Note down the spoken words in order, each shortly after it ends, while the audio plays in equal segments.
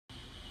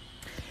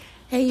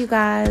Hey you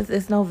guys,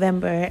 it's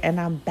November and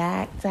I'm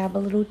back to have a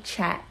little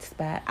chat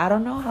spat. I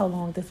don't know how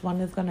long this one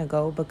is gonna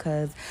go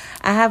because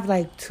I have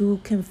like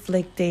two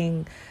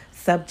conflicting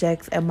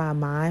subjects in my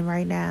mind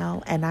right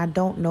now and I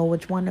don't know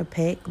which one to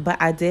pick, but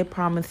I did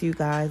promise you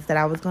guys that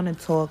I was gonna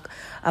talk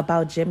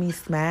about Jimmy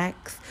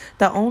Smacks.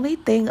 The only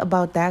thing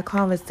about that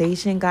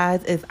conversation,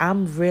 guys, is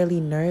I'm really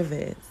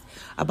nervous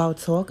about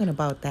talking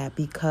about that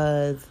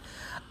because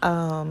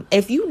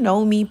if you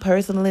know me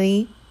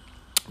personally,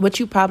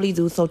 which you probably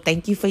do. So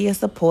thank you for your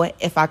support.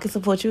 If I can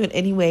support you in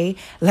any way,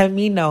 let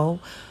me know.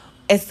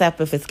 Except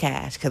if it's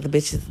cash, because the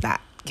bitch is not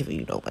giving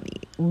you no money.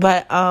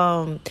 But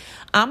I'm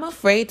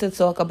afraid to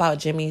talk about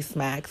Jimmy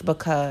Smacks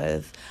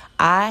because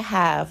I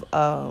have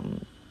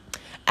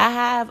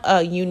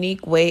a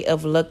unique way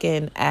of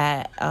looking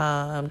at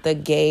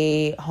the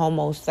gay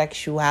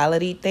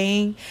homosexuality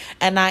thing.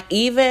 And I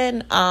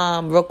even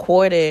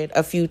recorded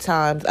a few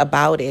times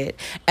about it.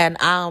 And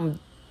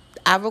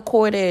I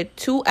recorded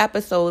 2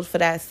 episodes for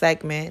that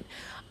segment.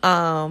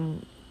 But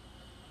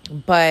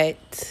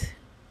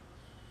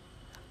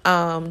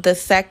the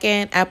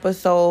second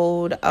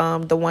episode,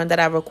 the one that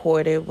I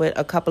recorded with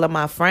a couple of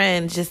my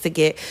friends just to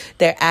get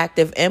their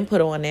active input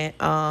on it,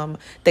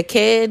 the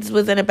kids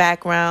was in the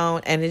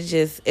background and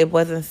it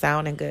wasn't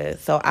sounding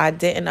good. So I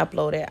didn't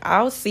upload it.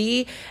 I'll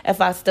see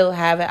if I still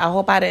have it. I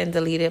hope I didn't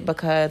delete it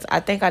because I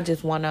think I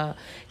just want to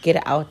get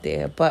it out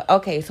there. But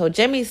okay, so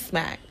Jimmy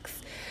Smacks.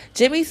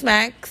 Jimmy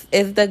Smacks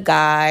is the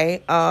guy,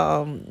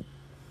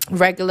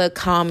 regular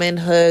common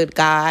hood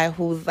guy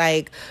who's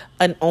like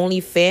an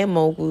OnlyFans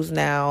moguls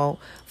now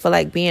for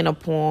like being a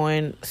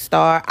porn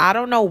star. I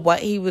don't know what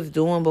he was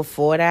doing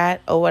before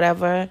that or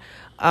whatever.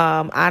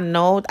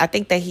 I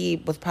think that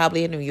he was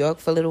probably in New York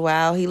for a little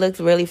while. He looks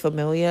really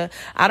familiar.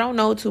 I don't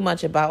know too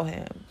much about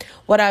him.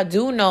 What I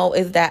do know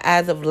is that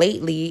as of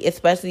lately,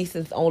 especially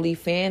since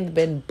OnlyFans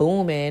been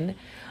booming,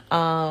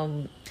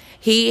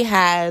 he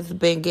has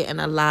been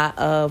getting a lot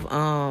of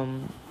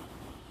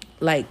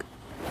like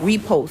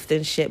repost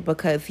and shit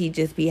because he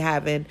just be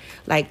having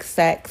like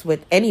sex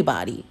with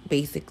anybody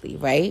basically,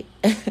 right?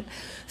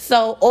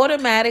 So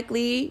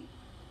automatically,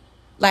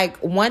 like,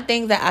 one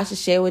thing that I should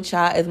share with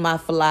y'all is my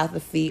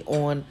philosophy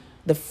on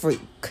the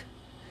freak.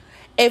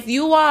 If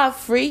you are a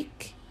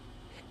freak,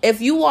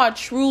 if you are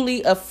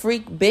truly a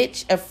freak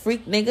bitch, a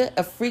freak nigga,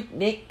 a freak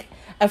nick,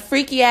 a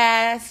freaky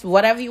ass,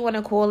 whatever you want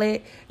to call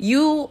it,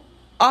 you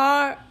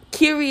are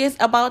curious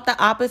about the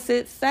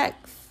opposite sex.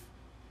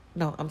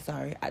 No, I'm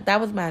sorry. That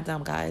was mad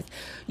dumb, guys.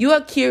 You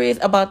are curious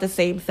about the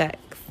same sex.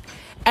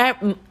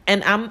 And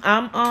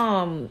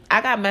I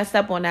got messed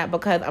up on that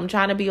because I'm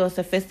trying to be all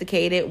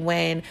sophisticated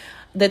when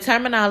the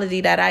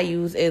terminology that I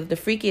use is the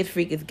freakiest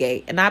freak is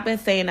gay. And I've been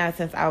saying that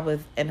since I was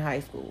in high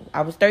school.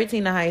 I was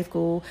 13 in high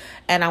school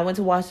and I went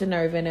to Washington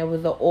Irving. It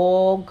was an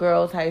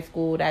all-girls high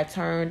school that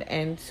turned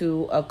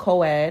into a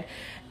co-ed.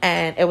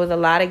 And it was a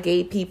lot of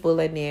gay people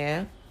in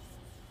there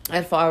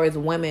as far as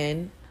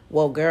women,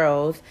 well,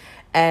 girls.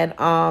 And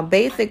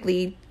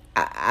basically,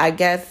 I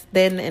guess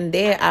then and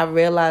there I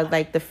realized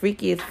like the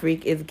freakiest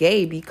freak is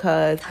gay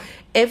because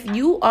if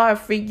you are a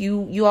freak,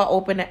 you are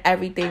open to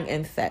everything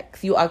in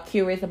sex. You are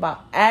curious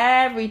about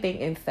everything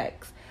in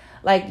sex.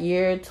 Like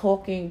you're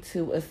talking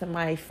to a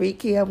semi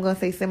freaky. I'm gonna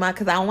say semi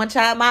because I don't want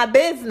y'all in my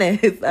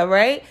business. All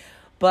right,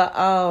 but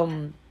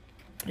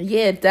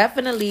yeah,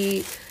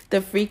 definitely the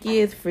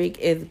freakiest freak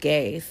is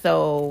gay.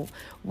 So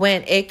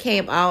when they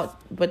came out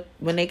with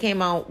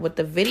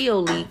the video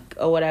leak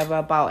or whatever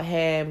about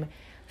him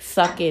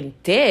sucking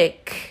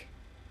dick,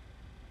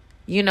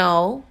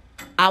 I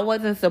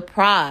wasn't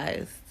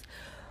surprised.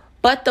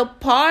 But the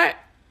part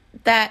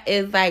that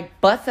is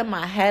like busting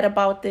my head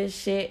about this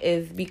shit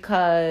is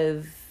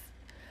because,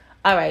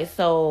 all right,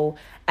 so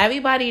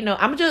everybody know,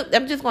 I'm just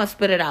gonna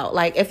spit it out.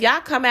 Like if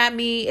y'all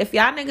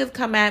niggas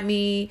come at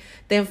me,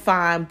 then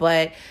fine.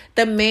 But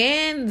the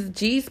man's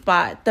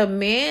G-spot, the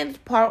man's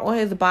part on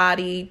his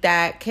body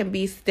that can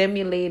be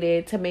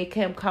stimulated to make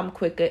him come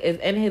quicker is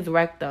in his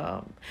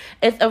rectum.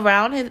 It's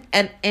around his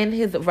and in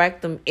his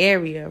rectum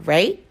area,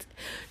 right?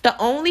 The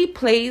only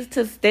place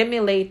to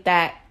stimulate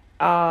that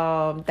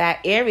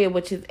area,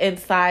 which is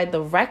inside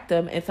the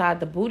rectum, inside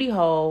the booty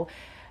hole.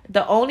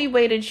 The only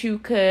way that you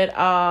could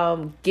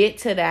get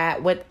to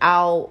that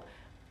without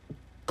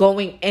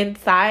going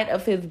inside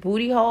of his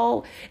booty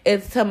hole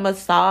is to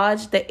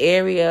massage the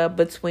area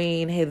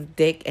between his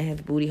dick and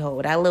his booty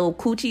hole. That little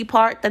coochie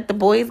part that the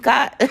boys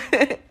got.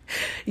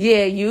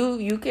 Yeah,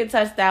 you can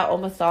touch that or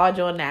massage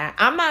on that.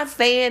 I'm not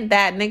saying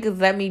that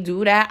niggas let me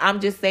do that. I'm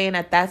just saying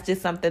that that's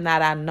just something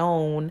that I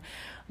known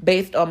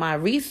based on my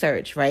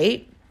research,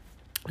 right?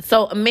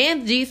 So a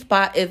man's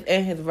G-spot is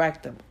in his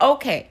rectum.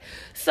 Okay,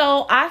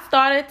 so I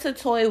started to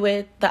toy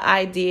with the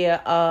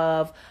idea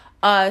of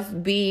us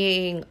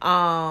being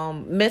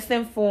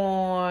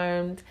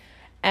misinformed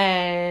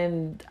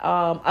and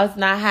us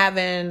not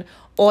having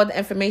all the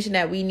information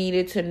that we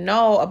needed to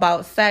know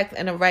about sex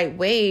in the right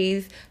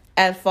ways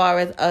as far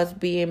as us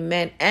being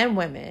men and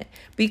women,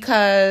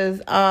 because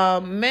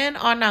men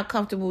are not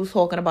comfortable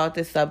talking about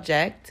this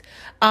subject.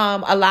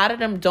 A lot of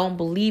them don't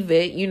believe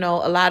it. You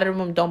know, a lot of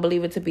them don't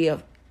believe it to be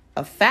a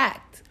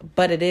fact,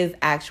 but it is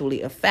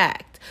actually a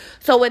fact.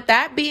 So with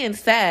that being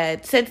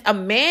said, since a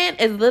man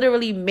is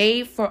literally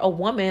made for a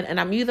woman, and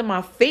I'm using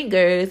my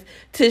fingers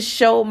to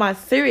show my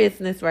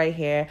seriousness right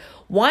here,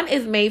 one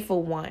is made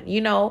for one.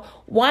 You know,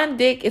 one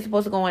dick is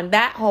supposed to go in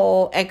that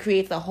hole and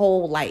creates a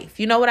whole life.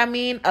 You know what I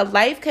mean? A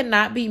life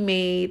cannot be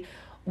made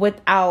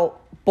without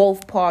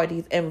both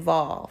parties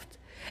involved.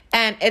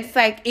 And it's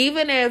like,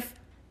 even if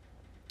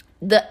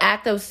the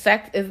act of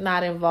sex is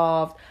not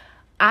involved,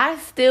 I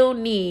still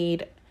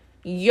need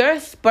your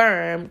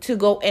sperm to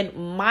go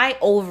in my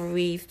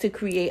ovaries to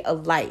create a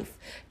life.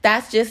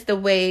 That's just the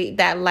way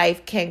that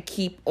life can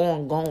keep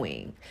on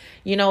going.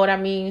 You know what I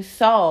mean?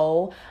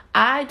 So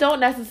I don't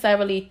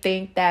necessarily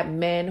think that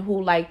men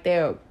who like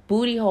their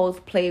booty holes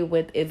played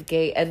with is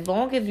gay, as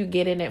long as you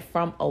getting it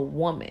from a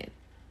woman.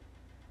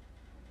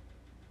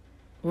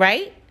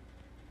 Right?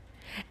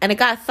 And it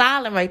got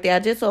silent right there. I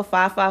just saw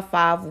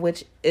 555,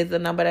 which is a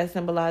number that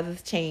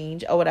symbolizes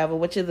change or whatever,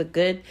 which is a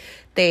good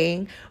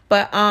thing.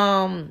 But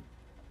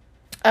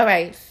all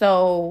right,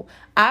 so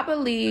I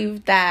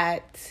believe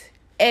that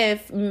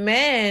if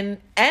men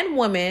and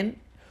women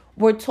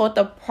were taught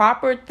the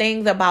proper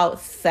things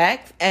about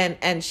sex,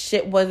 and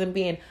shit wasn't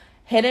being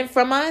hidden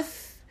from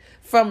us,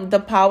 from the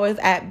powers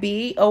at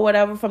be or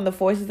whatever, from the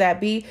forces that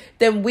be,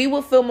 then we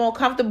would feel more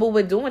comfortable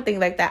with doing things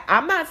like that.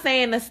 I'm not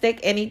saying to stick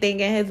anything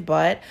in his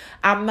butt.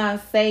 I'm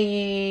not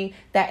saying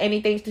that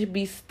anything should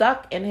be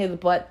stuck in his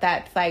butt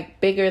that's like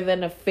bigger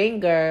than a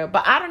finger.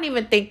 But I don't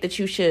even think that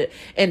you should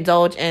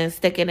indulge in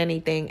sticking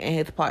anything in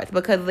his parts,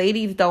 because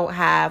ladies don't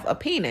have a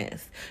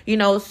penis, you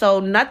know, so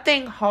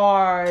nothing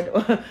hard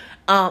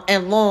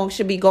and long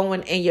should be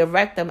going in your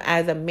rectum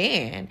as a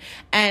man.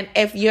 And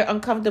if you're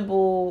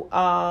uncomfortable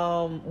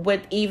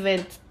with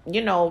even, you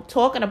know,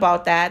 talking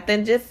about that,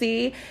 then just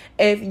see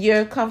if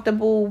you're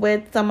comfortable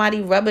with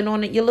somebody rubbing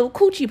on your little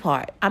coochie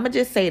part. I'ma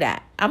just say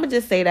that.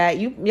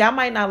 Y'all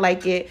might not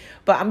like it,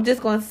 but I'm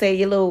just gonna say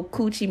your little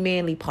coochie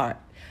manly part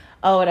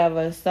or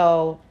whatever.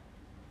 So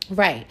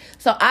right.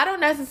 So I don't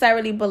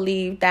necessarily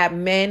believe that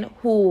men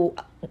who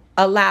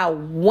allow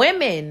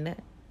women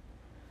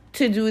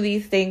to do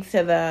these things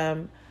to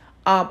them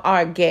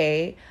are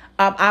gay.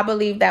 I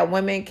believe that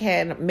women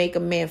can make a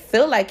man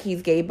feel like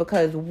he's gay,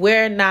 because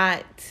we're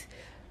not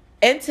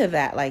into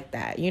that like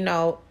that, you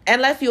know,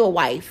 unless you're a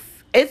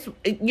wife. It's,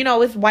 you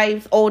know, it's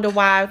wives, older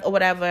wives or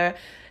whatever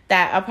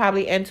that are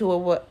probably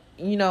into it,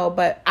 you know,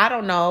 but I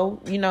don't know,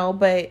 you know,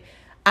 but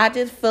I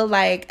just feel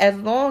like as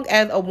long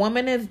as a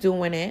woman is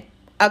doing it,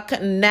 a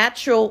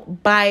natural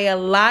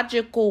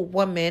biological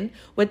woman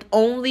with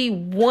only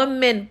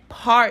woman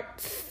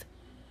parts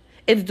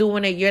is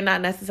doing it, you're not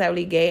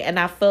necessarily gay. And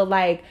I feel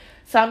like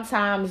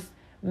sometimes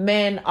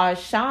men are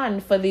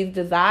shunned for these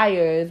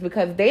desires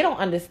because they don't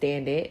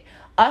understand it.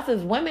 Us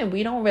as women,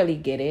 we don't really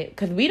get it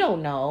because we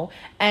don't know.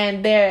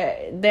 And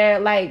they're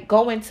like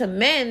going to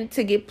men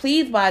to get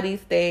pleased by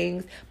these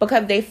things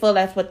because they feel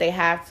that's what they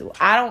have to.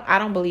 I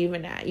don't believe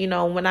in that. You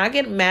know, when I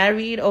get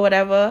married or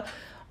whatever,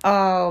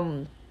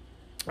 I'm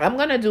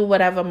gonna do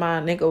whatever my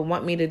nigga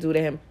want me to do to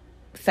him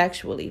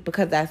sexually,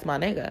 because that's my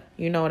nigga.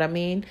 You know what I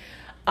mean?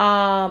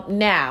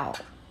 Now,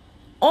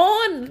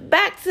 on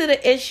back to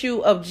the issue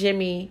of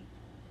Jimmy,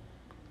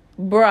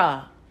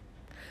 bruh,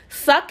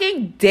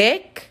 sucking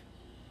dick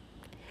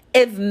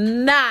is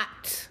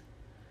not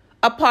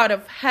a part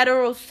of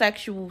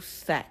heterosexual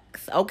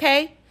sex,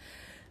 okay?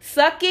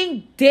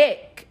 Sucking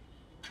dick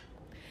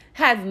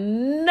has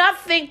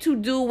nothing to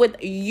do with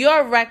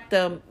your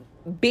rectum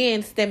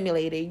being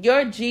stimulated,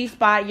 your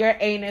G-spot, your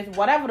anus,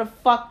 whatever the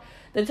fuck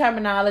the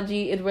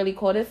terminology is really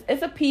called.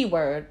 It's a P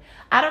word.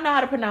 I don't know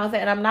how to pronounce it,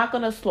 and I'm not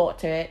going to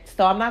slaughter it,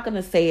 so I'm not going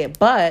to say it.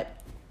 But,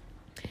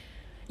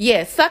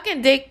 yeah,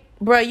 sucking dick,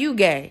 bro, you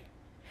gay.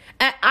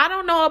 And I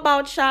don't know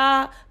about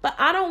y'all, but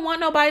I don't want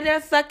nobody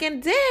that's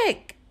sucking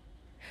dick.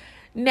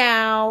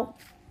 Now,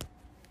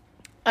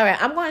 all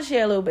right, I'm going to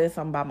share a little bit of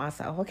something about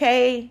myself,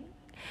 okay?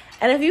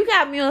 And if you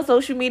got me on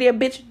social media,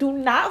 bitch, do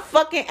not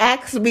fucking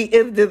ask me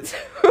if this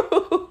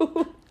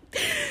true.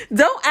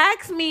 Don't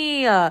ask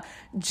me.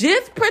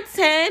 Just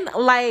pretend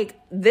like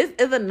this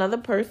is another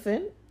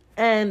person,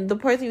 and the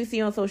person you see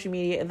on social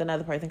media is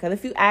another person. Because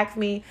if you ask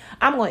me,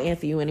 I'm going to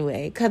answer you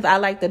anyway, because I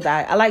like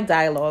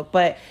dialogue.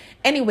 But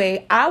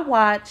anyway, I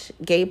watch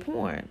gay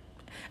porn.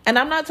 And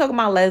I'm not talking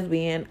about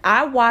lesbian.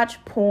 I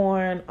watch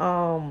porn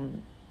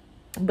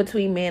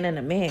between man and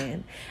a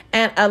man.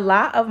 And a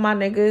lot of my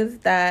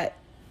niggas that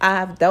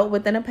I've dealt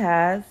with in the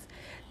past,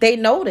 they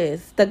know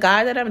this. The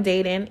guy that I'm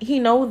dating, he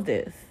knows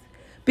this.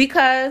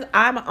 Because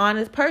I'm an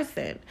honest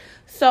person.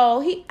 So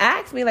he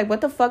asked me, like,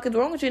 what the fuck is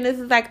wrong with you? And this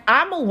is like,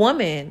 I'm a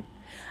woman.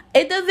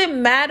 It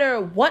doesn't matter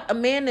what a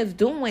man is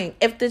doing.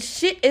 If the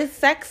shit is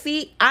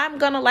sexy, I'm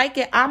gonna like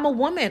it. I'm a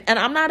woman. And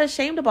I'm not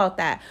ashamed about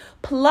that.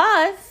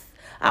 Plus,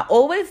 I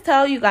always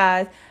tell you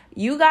guys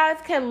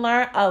can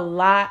learn a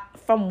lot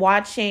from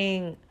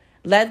watching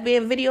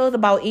lesbian videos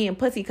about eating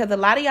pussy, because a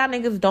lot of y'all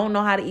niggas don't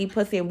know how to eat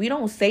pussy, and we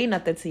don't say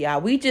nothing to y'all.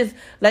 We just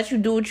let you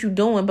do what you're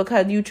doing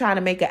because you trying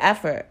to make an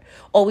effort,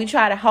 or we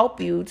try to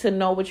help you to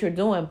know what you're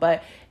doing.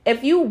 But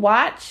if you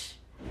watch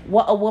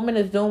what a woman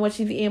is doing when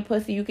she's eating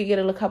pussy, you could get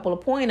a couple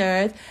of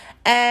pointers.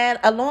 And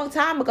a long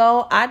time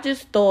ago, I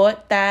just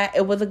thought that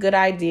it was a good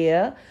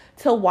idea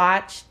to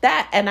watch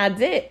that, and I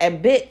did,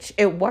 and bitch,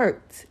 it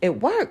worked.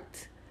 It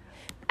worked.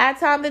 At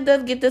times it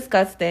does get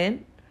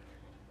disgusting.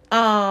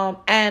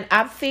 And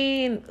I've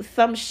seen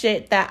some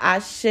shit that I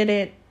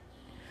shouldn't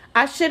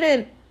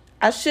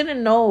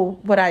know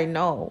what I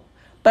know,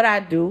 but I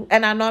do.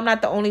 And I know I'm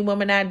not the only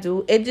woman that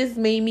do. It just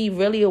made me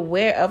really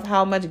aware of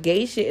how much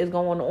gay shit is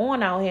going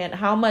on out here, and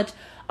how much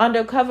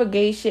undercover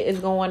gay shit is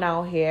going on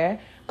out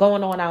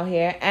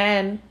here.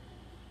 And,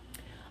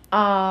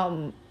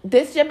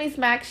 this Jimmy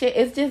Smack shit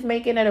is just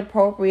making it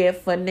appropriate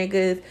for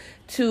niggas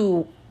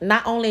to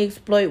not only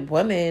exploit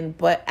women,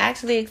 but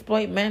actually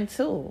exploit men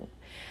too.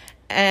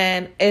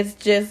 And it's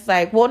just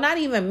like, well, not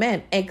even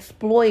men,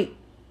 exploit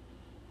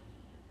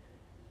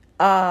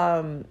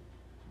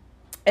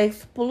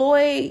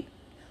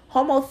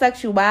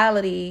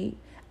homosexuality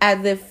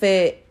as if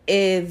it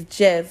is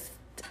just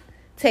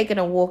taking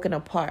a walk in a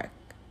park.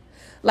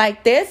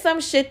 Like, there's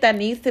some shit that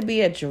needs to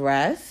be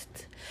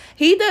addressed.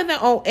 He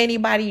doesn't owe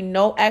anybody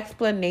no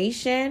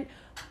explanation,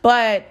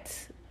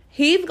 but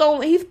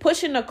he's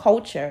pushing the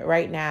culture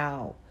right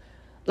now.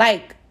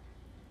 Like,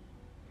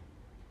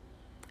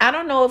 I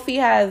don't know if he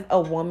has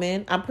a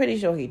woman. I'm pretty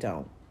sure he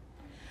don't.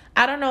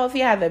 I don't know if he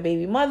has a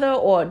baby mother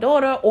or a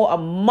daughter or a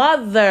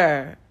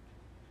mother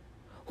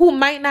who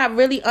might not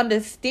really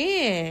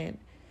understand.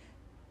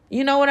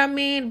 You know what I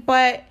mean?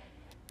 But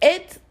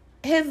it's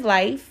his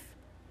life.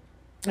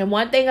 And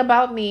one thing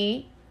about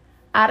me,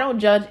 I don't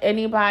judge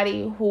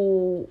anybody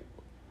who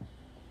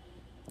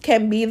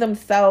can be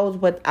themselves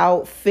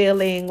without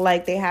feeling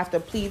like they have to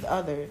please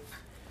others.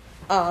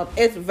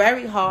 It's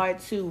very hard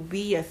to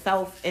be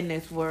yourself in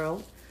this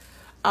world.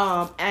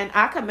 And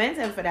I commend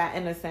him for that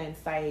in a sense,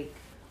 like,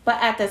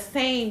 but at the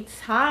same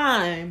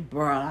time,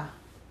 bruh,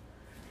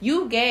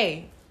 you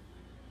gay.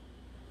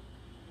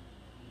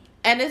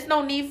 And there's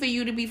no need for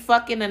you to be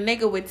fucking a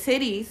nigga with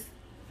titties,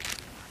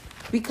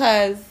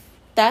 because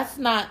that's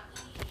not,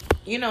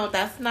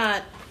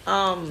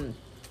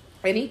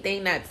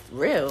 anything that's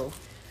real.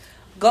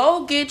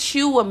 Go get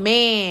you a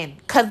man,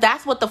 because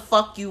that's what the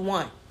fuck you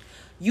want.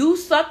 You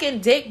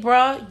sucking dick,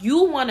 bruh,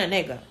 you want a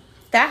nigga.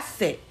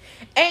 That's it.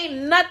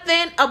 Ain't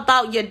nothing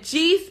about your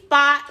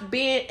G-spot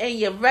being in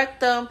your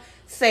rectum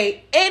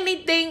say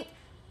anything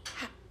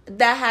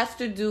that has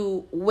to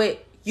do with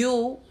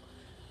you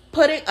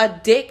putting a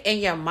dick in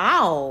your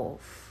mouth.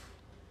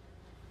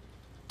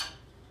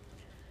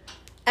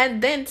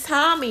 And then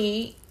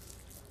Tommy,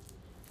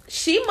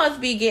 she must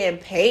be getting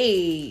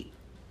paid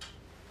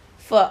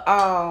for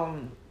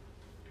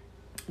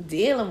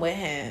dealing with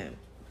him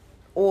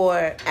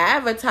or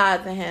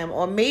advertising him,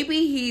 or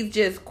maybe he's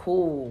just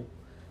cool.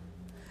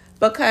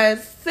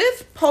 Because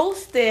sis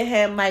posted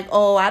him like,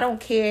 oh, I don't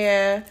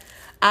care,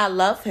 I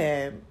love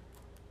him.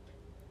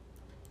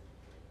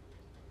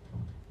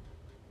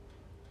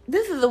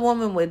 This is a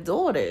woman with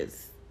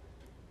daughters.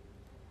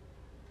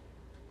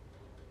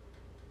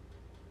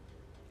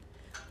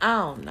 I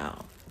don't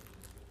know.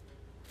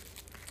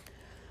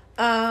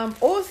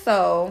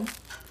 Also,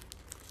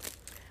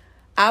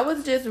 I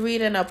was just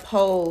reading a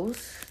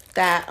post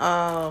that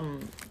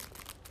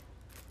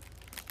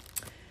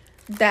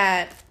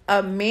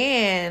a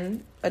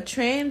man, a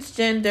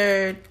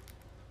transgendered,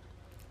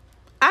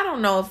 I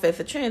don't know if it's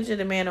a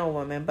transgender man or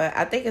woman, but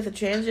I think it's a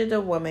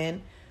transgender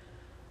woman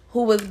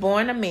who was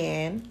born a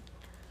man,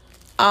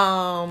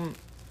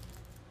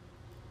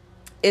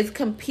 is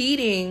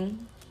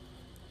competing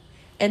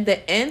in the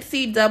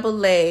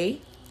NCAA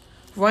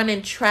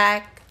running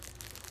track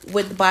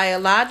with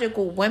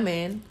biological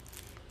women,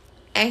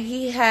 and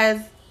he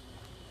has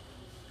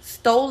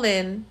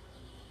stolen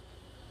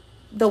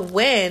the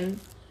win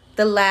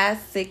the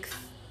last 6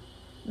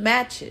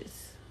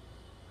 matches,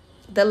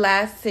 the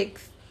last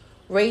 6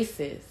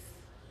 races.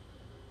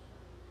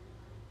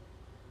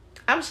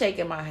 I'm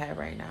shaking my head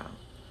right now.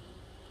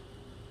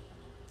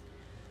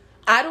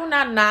 I do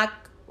not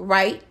knock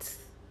rights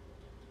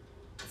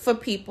for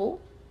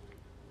people.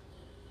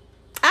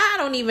 I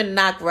don't even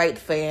knock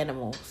rights for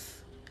animals.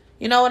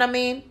 You know what I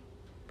mean?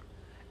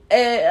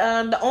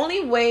 The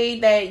only way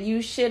that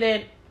you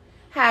shouldn't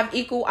have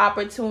equal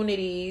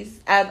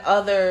opportunities as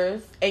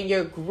others in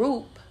your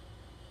group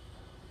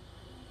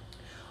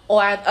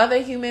or as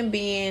other human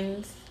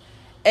beings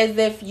is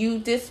if you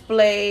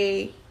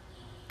display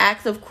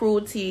acts of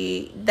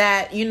cruelty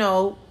that,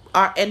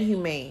 are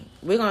inhumane.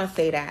 We're going to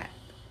say that.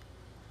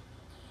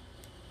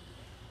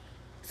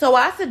 So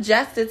I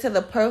suggested to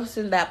the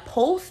person that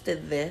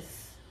posted this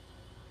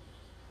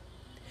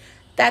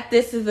that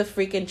this is a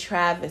freaking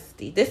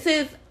travesty. This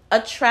is a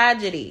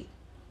tragedy.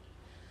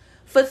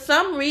 For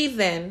some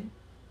reason,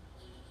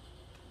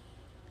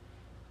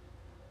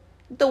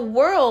 the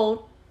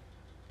world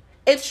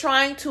is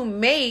trying to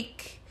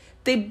make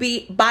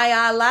the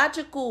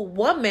biological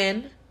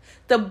woman,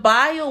 the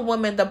bio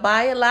woman, the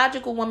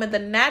biological woman, the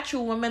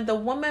natural woman, the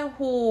woman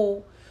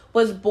who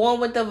was born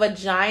with a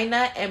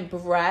vagina and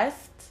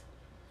breast,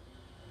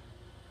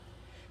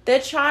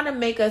 they're trying to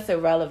make us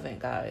irrelevant,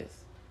 guys.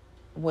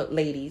 What,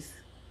 ladies?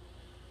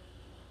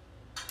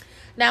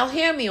 Now,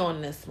 hear me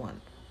on this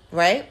one,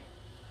 right?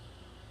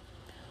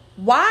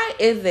 Why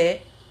is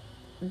it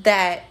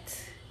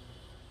that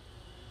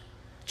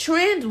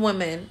trans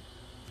women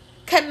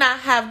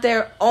cannot have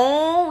their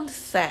own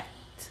set?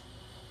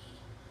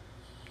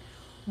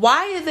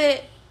 Why is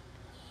it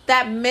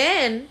that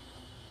men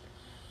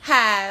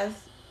have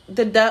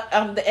the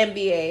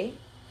NBA,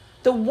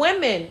 the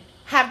women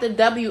have the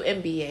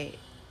WNBA?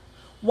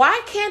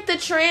 Why can't the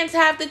trans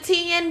have the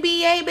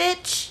TNBA,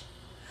 bitch?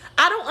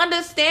 I don't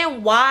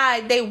understand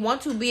why they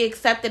want to be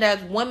accepted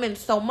as women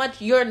so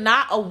much. You're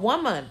not a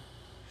woman.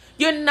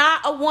 You're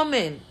not a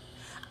woman.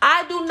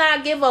 I do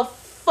not give a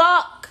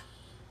fuck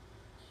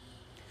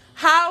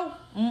how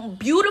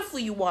beautiful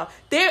you are.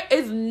 There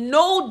is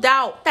no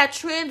doubt that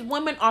trans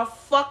women are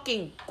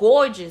fucking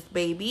gorgeous,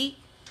 baby.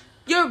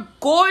 You're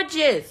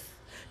gorgeous.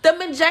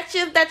 Them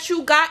injections that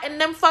you got in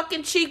them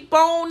fucking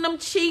cheekbone, them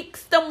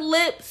cheeks, them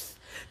lips,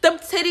 them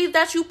titties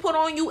that you put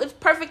on you is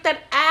perfect.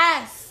 That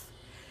ass,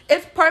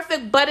 it's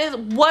perfect, but it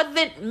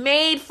wasn't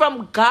made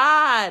from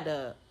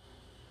God.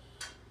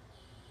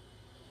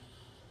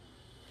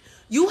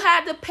 You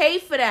had to pay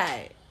for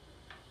that.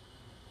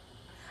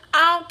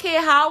 I don't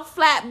care how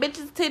flat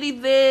bitch's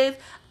titties is.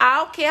 I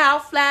don't care how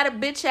flat a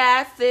bitch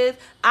ass is.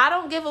 I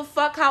don't give a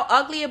fuck how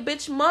ugly a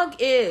bitch mug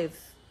is.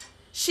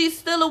 She's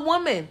still a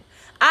woman.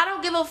 I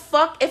don't give a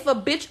fuck if a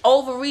bitch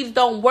ovaries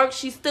don't work.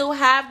 She still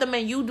have them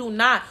and you do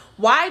not.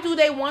 Why do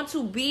they want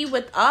to be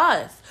with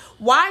us?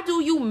 Why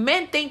do you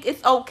men think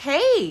it's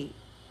okay?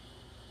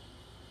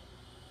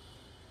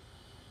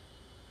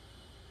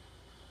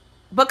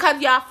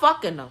 Because y'all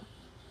fucking them.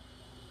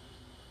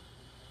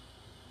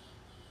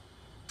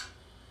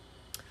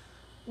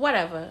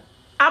 Whatever.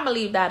 I'm going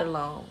to leave that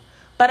alone.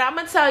 But I'm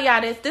going to tell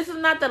y'all this. This is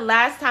not the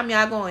last time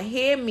y'all going to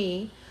hear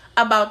me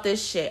about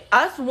this shit.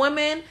 Us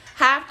women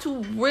have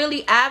to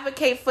really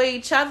advocate for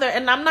each other.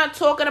 And I'm not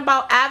talking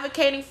about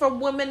advocating for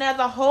women as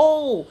a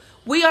whole.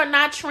 We are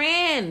not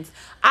trans.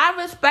 I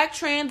respect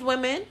trans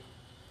women.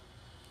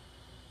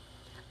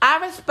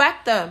 I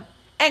respect them.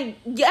 And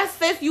yes,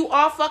 sis, you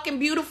are fucking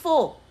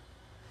beautiful.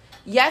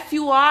 Yes,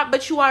 you are.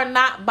 But you are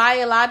not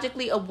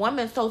biologically a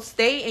woman. So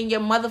stay in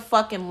your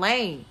motherfucking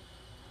lane.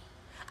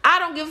 I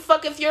don't give a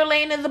fuck if your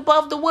lane is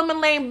above the women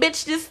lane.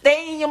 Bitch, just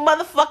stay in your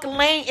motherfucking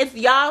lane. It's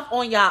y'all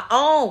on your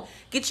own.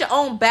 Get your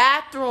own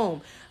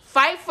bathroom.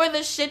 Fight for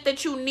the shit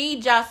that you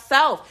need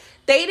yourself.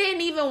 They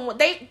didn't even...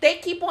 They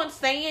keep on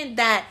saying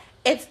that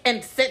it's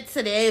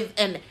insensitive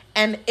and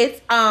it's...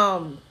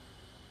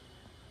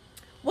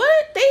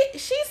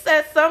 She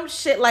said some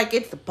shit like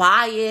it's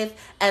biased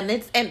and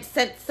it's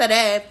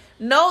insensitive.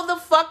 No, the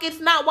fuck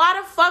it's not.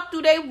 Why the fuck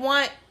do they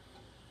want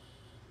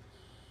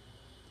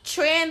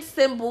trans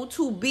symbol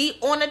to be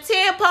on a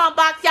tampon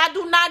box? Y'all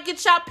do not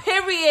get your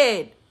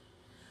period.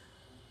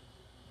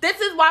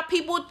 This is why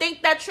people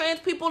think that trans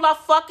people are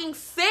fucking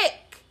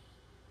sick.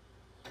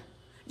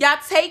 Y'all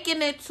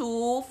taking it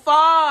too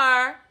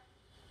far.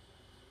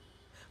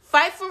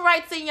 Fight for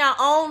rights in your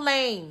own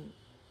lane.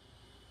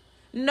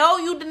 No,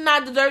 you do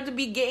not deserve to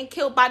be getting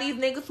killed by these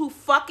niggas who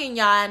fucking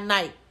y'all at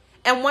night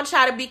and want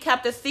y'all to be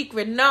kept a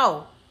secret.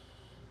 No.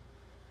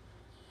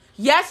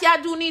 Yes,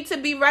 y'all do need to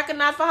be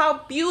recognized for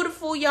how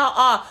beautiful y'all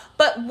are.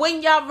 But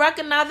when y'all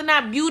recognizing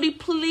that beauty,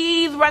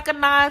 please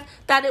recognize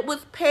that it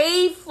was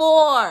paid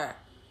for.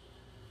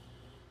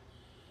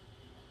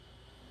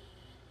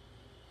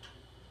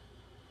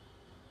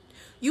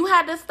 You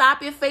had to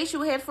stop your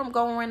facial hair from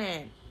going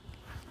in.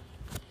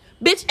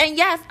 Bitch, and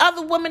yes,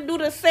 other women do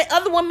the same.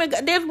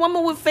 There's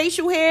women with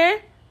facial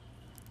hair.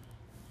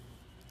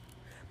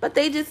 But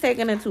they just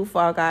taking it too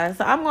far, guys.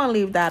 So I'm going to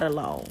leave that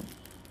alone.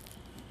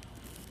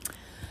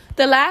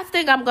 The last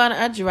thing I'm going to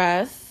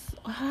address,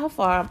 how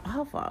far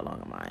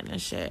along am I in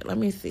this shit? Let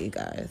me see,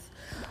 guys.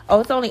 Oh,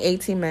 it's only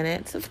 18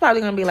 minutes. It's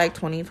probably going to be like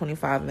 20,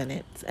 25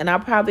 minutes. And I'll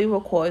probably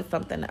record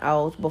something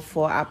else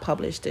before I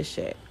publish this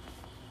shit.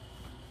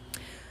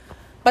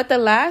 But the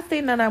last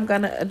thing that I'm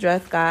going to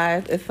address,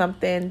 guys, is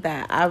something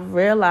that I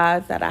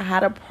realized that I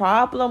had a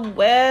problem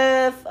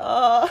with.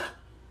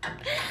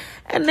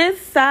 And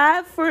it's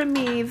sad for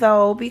me,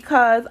 though,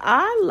 because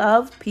I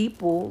love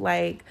people.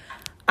 Like,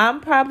 I'm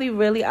probably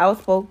really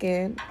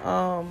outspoken.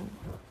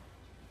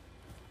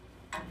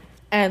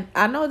 And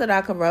I know that I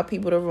can rub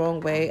people the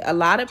wrong way. A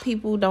lot of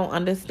people don't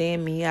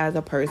understand me as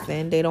a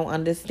person. They don't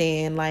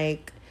understand,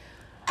 like,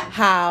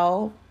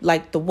 how,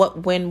 like, the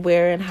what, when,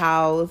 where, and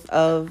hows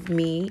of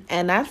me.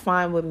 And that's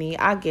fine with me.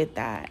 I get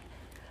that.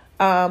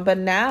 But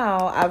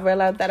now I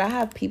realize that I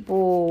have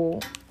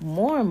people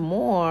more and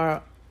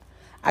more,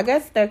 I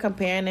guess they're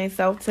comparing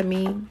themselves to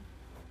me.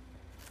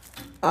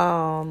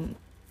 But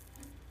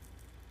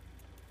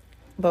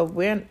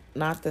we're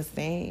not the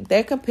same.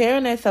 They're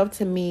comparing themselves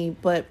to me,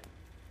 but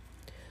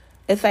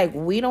it's like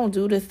we don't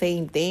do the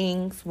same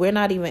things. We're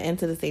not even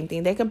into the same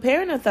thing. They're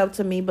comparing themselves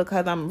to me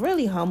because I'm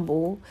really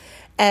humble.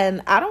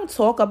 And I don't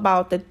talk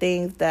about the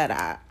things that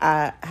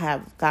I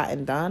have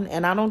gotten done.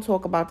 And I don't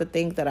talk about the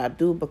things that I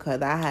do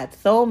because I had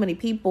so many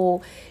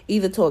people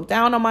either talk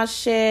down on my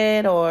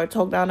shit or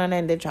talk down on it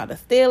and then try to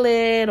steal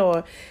it.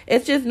 Or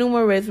it's just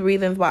numerous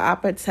reasons why I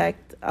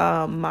protect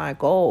my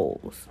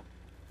goals.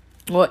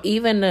 Or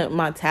even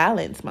my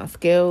talents, my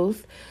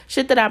skills,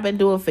 shit that I've been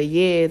doing for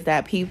years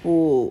that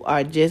people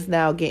are just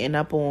now getting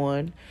up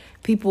on.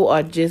 People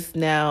are just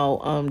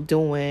now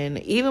doing.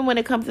 Even when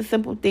it comes to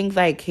simple things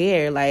like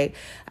hair, like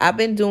I've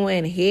been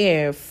doing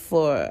hair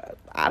for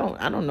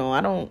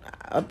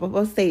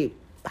let's say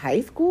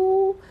high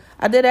school.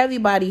 I did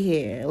everybody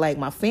hair, like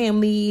my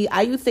family.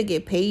 I used to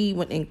get paid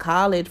in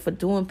college for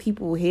doing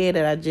people hair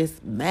that I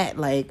just met.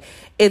 Like,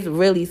 it's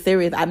really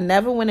serious. I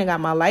never went and got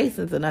my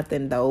license or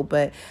nothing, though.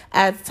 But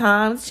as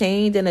times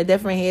change and the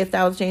different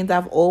hairstyles change,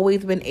 I've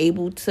always been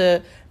able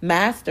to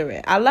master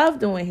it. I love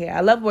doing hair.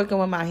 I love working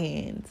with my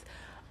hands.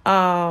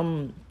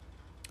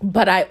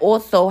 But I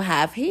also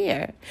have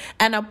hair.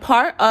 And a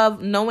part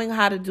of knowing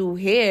how to do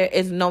hair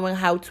is knowing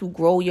how to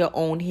grow your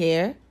own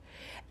hair.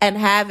 And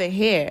having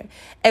hair.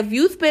 If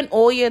you spend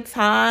all your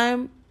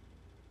time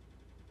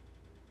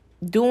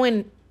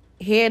doing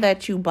hair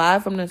that you buy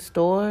from the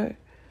store,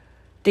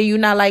 then you're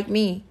not like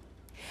me.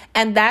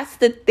 And that's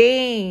the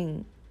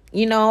thing.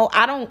 You know,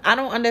 I don't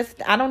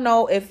understand. I don't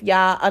know if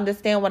y'all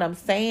understand what I'm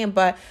saying,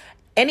 but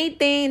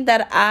anything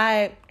that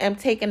I am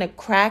taking a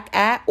crack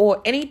at,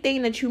 or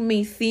anything that you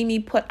may see me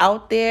put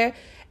out there,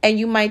 and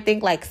you might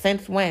think like,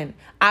 since when?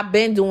 I've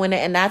been doing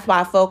it, and that's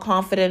why I feel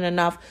confident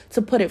enough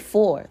to put it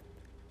forth.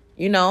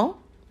 You know?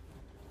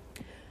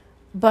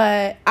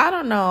 But I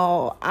don't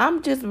know.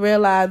 I'm just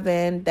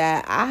realizing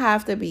that I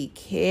have to be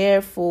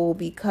careful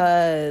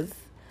because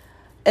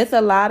it's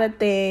a lot of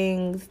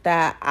things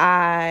that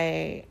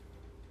I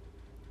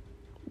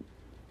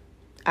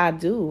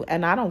do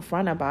and I don't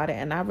front about it.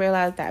 And I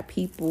realize that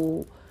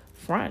people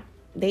front.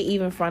 They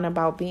even front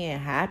about being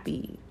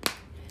happy.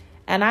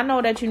 And I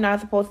know that you're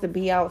not supposed to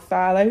be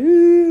outside like,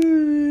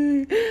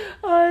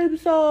 I'm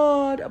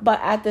sad.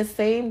 But at the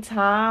same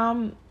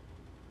time,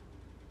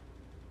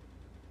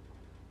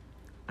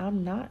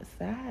 I'm not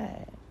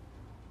sad.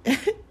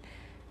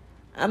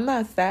 I'm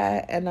not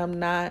sad and I'm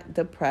not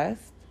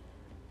depressed.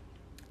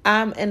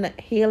 I'm in a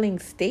healing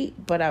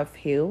state, but I've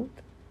healed.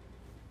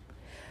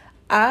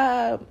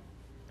 I'm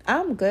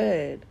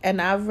good.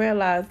 And I've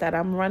realized that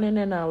I'm running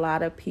into a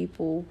lot of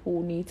people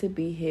who need to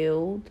be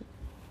healed.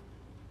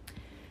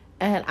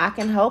 And I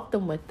can help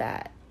them with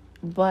that.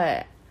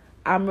 But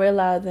I'm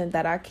realizing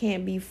that I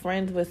can't be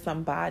friends with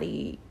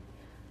somebody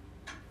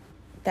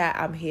that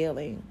I'm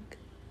healing.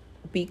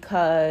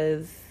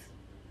 Because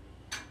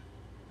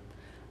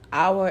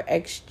our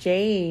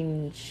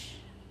exchange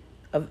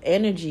of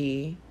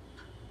energy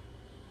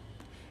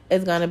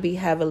is going to be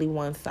heavily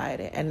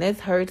one-sided. And this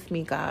hurts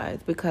me, guys,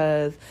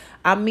 because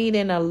I'm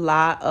meeting a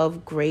lot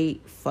of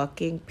great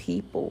fucking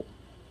people.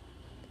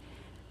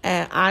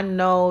 And I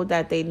know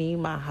that they need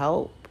my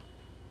help.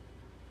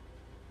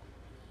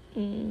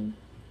 And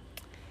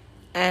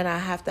I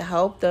have to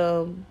help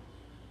them.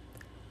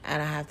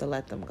 And I have to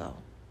let them go.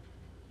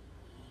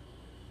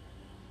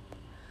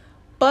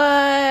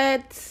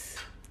 But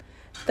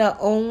the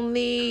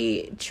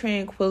only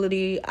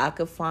tranquility I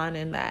could find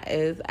in that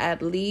is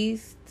at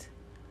least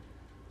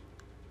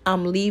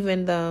I'm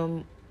leaving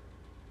them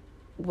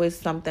with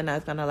something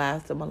that's going to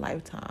last them a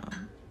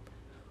lifetime.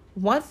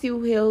 Once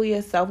you heal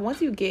yourself,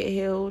 once you get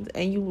healed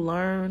and you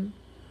learn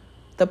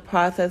the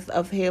process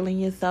of healing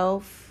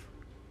yourself,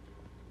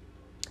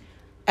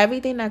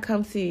 everything that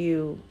comes to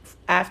you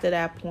after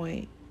that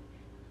point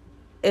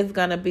is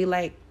going to be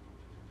like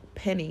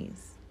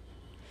pennies.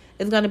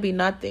 It's going to be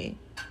nothing.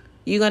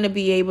 You're going to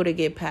be able to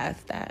get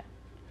past that.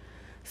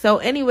 So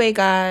anyway,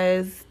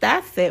 guys,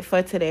 that's it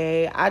for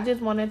today. I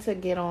just wanted to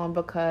get on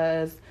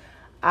because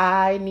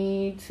I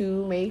need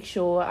to make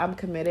sure I'm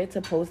committed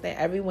to posting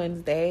every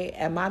Wednesday.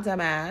 And my dumb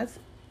ass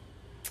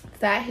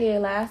sat here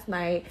last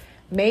night,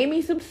 made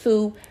me some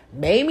soup,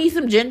 made me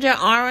some ginger,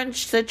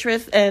 orange,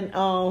 citrus, and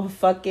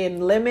fucking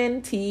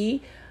lemon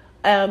tea.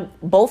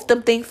 Both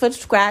them things from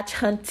scratch,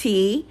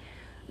 hunty.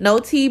 No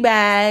tea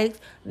bags,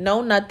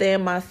 no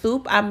nothing. My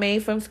soup I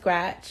made from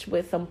scratch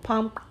with some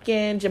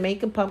pumpkin,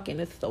 Jamaican pumpkin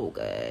is so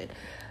good.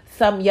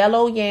 Some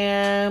yellow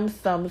yams,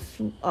 some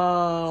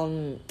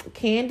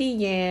candy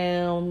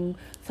yam,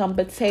 some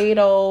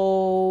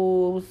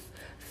potatoes,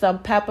 some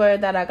pepper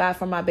that I got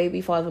from my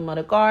baby father's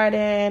mother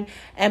garden.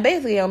 And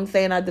basically I'm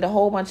saying I did a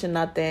whole bunch of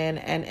nothing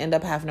and end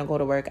up having to go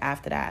to work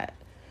after that.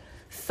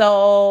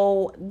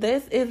 So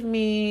this is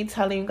me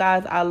telling you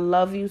guys I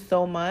love you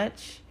so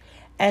much.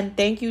 And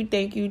thank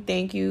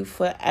you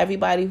for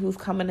everybody who's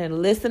coming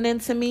and listening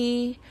to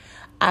me.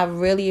 I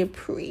really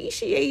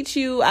appreciate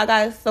you. I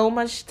got so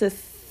much to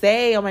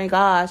say. Oh my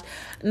gosh.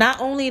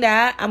 Not only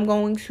that, I'm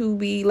going to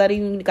be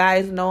letting you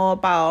guys know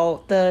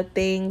about the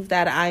things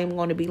that I'm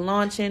going to be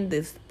launching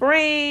this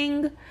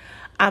spring.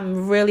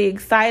 I'm really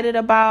excited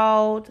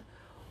about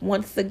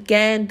Once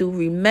again, do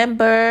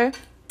remember,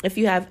 if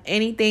you have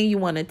anything you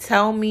want to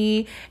tell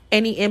me,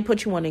 any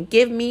input you want to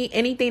give me,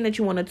 anything that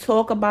you want to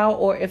talk about,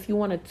 or if you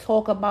want to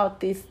talk about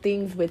these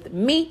things with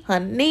me,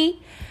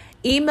 honey,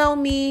 email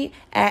me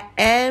at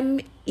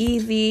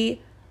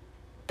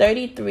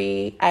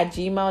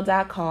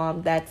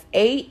ameasy33@gmail.com. That's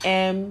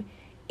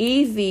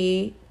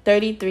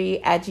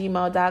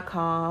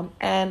AMEZ33@gmail.com.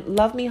 And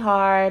love me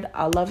hard.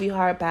 I'll love you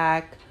hard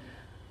back.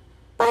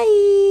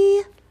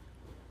 Bye.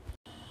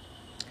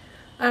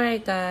 All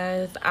right,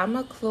 guys. I'm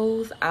going to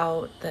close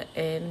out the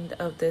end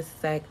of this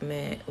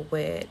segment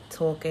with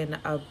talking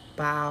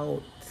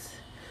about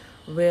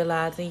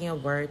realizing your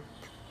worth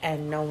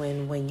and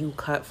knowing when you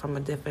cut from a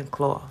different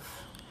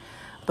cloth.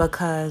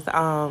 Because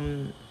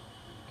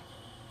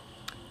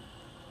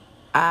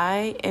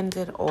I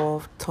ended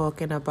off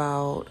talking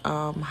about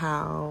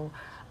how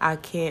I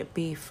can't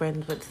be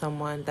friends with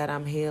someone that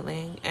I'm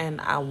healing,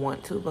 and I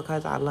want to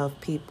because I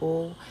love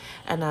people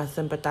and I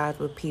sympathize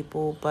with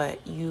people, but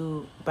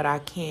I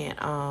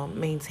can't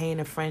maintain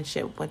a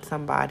friendship with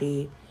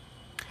somebody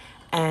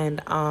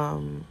and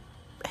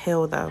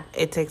heal them.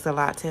 It takes a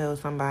lot to heal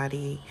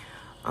somebody,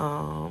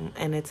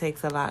 and it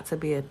takes a lot to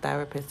be a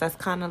therapist. That's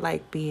kind of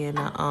like being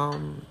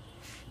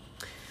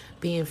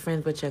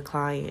friends with your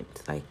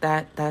clients. Like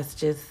that's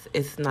just,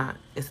 it's not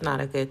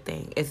a good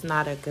thing. It's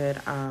not a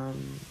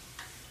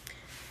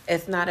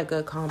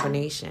good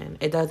combination.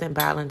 It doesn't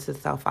balance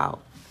itself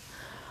out.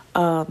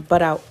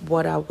 But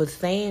what I was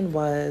saying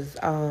was,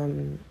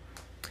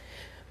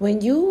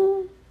 when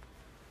you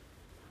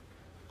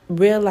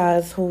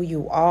realize who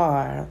you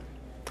are,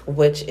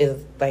 which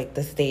is like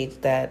the stage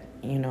that,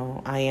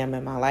 I am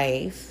in my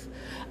life,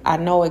 I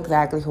know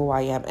exactly who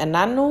I am. And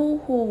I know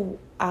who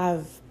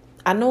I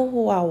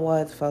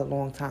was for a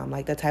long time,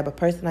 like the type of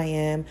person I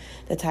am,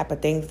 the type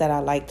of things that I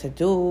like to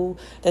do,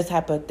 the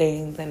type of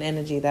things and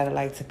energy that I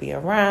like to be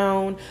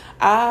around.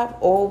 I've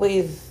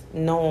always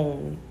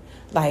known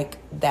like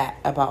that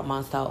about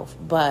myself.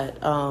 But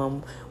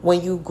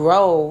when you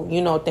grow,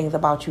 things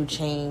about you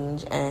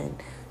change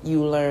and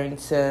you learn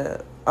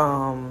to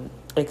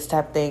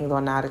accept things or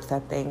not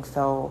accept things.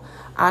 So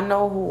I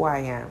know who I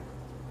am.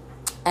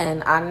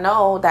 And I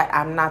know that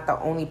I'm not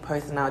the only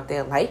person out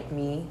there like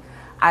me.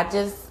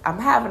 I'm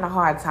having a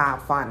hard time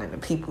finding the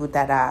people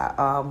that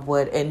I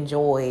would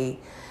enjoy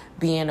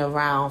being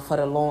around for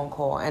the long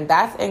haul. And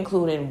that's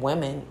including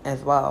women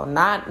as well.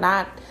 Not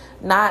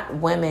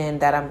women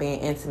that I'm being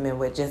intimate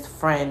with, just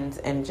friends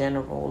in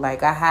general.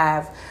 Like, I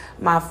have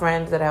my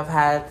friends that I've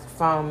had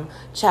from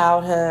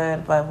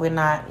childhood, but we're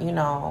not,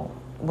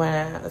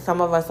 when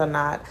some of us are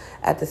not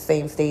at the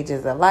same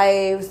stages of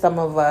life. Some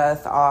of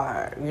us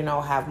are,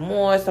 have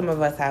more. Some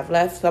of us have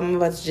less. Some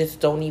of us just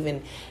don't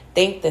even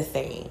think the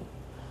same.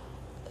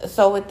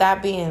 So with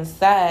that being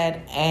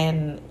said,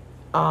 and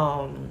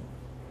on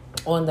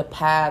the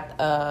path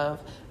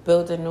of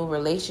building new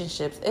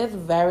relationships, it's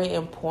very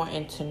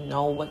important to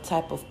know what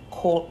type of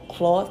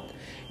cloth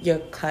you're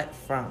cut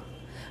from.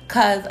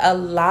 Because a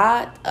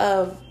lot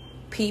of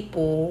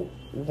people,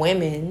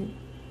 women,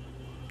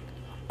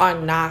 are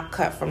not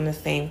cut from the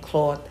same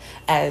cloth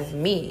as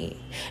me.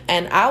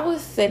 And I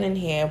was sitting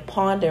here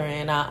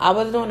pondering. I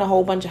was doing a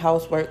whole bunch of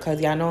housework because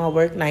y'all know I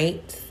work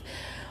nights.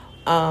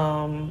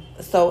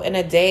 So in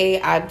a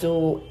day, I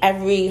do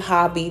every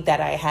hobby that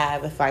I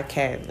have if I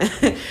can.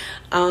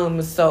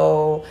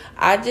 So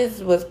I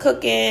just was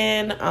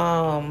cooking,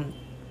 and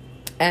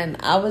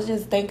I was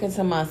just thinking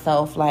to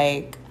myself,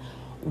 like,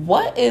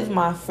 what is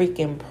my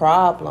freaking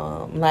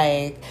problem?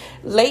 Like,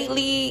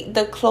 lately,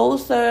 the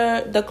close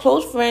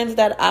friends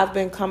that I've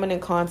been coming in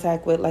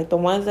contact with, like the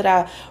ones that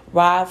I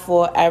ride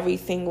for every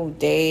single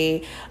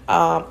day,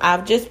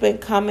 I've just been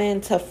coming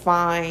to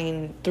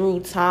find through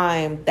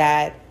time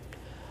that,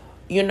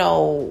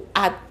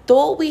 I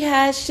thought we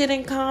had shit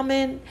in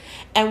common,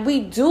 and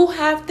we do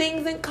have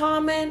things in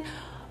common,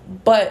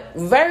 but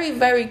very,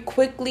 very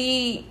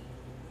quickly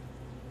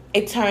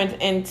it turns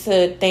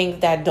into things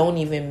that don't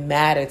even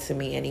matter to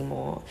me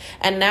anymore.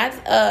 And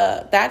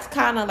that's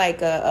kind of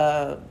like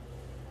a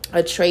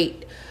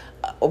trait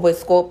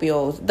with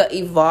Scorpios. The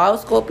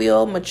evolved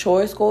Scorpio,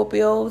 mature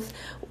Scorpios,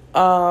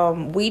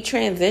 we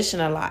transition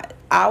a lot.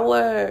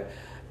 Our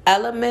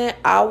element,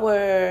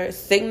 our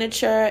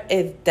signature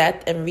is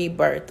death and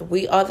rebirth.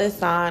 We are the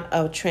sign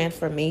of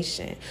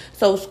transformation.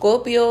 So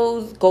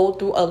Scorpios go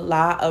through a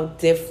lot of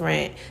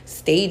different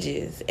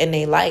stages in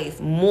their life,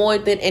 more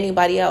than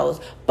anybody else.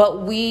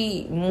 But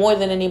we, more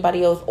than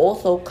anybody else,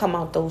 also come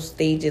out those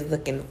stages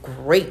looking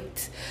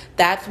great.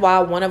 That's why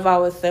one of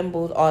our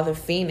symbols are the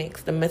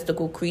phoenix, the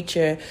mystical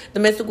creature, the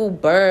mystical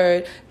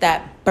bird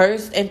that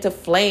bursts into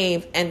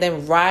flames and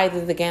then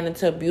rises again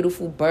into a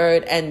beautiful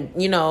bird and,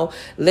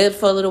 lives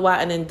for a little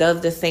while and then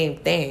does the same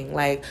thing.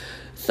 Like,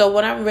 so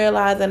what I'm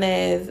realizing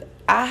is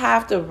I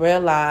have to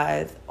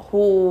realize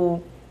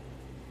who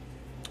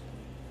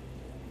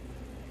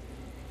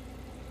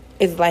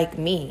is like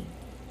me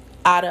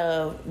out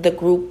of the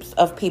groups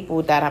of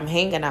people that I'm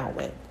hanging out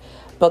with.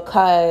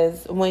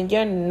 Because when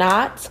you're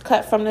not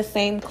cut from the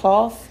same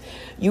cloth,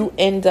 you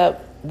end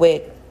up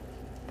with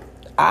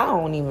I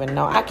don't even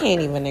know. I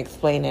can't even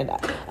explain it.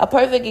 A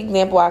perfect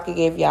example I could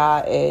give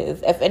y'all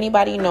is, if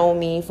anybody know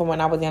me from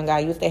when I was younger, I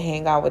used to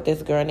hang out with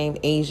this girl named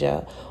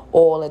Asia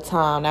all the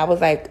time. That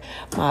was like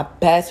my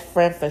best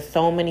friend for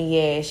so many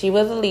years. She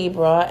was a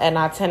Libra, and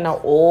I tend to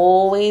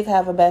always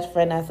have a best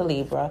friend that's a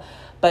Libra.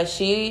 But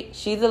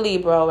she's a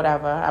Libra or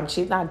whatever.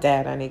 She's not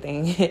dead or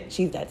anything.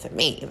 She's dead to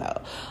me,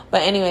 though.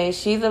 But anyway,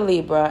 she's a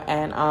Libra,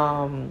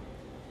 and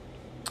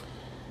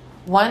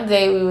one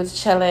day we was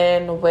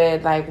chilling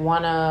with like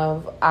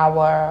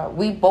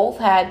we both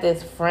had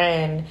this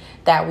friend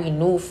that we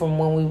knew from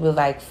when we were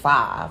like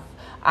 5.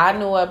 I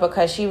knew her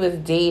because she was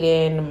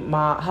dating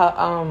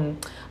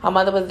her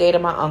mother was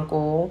dating my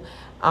uncle.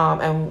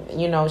 And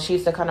you know, she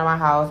used to come to my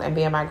house and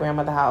be in my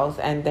grandmother's house.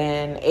 And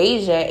then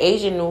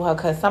Asia knew her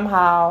because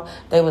somehow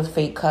they was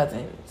fake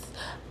cousins.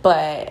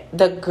 But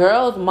the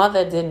girl's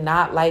mother did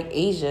not like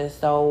Asia,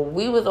 so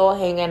we was all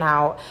hanging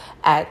out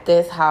at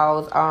this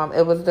house.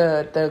 It was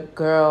the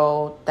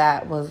girl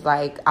that was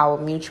like our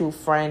mutual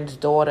friend's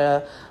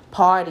daughter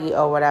party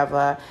or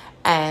whatever,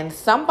 and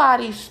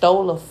somebody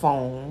stole a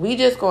phone. We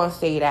just gonna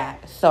say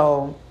that.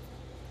 So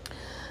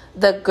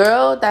the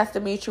girl that's the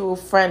mutual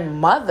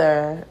friend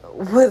mother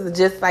was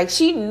just like,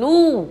 she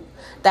knew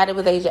that it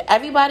was Asia.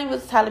 Everybody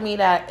was telling me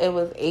that it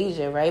was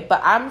Asia, right?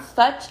 But I'm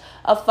such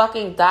a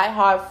fucking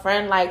diehard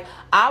friend. Like,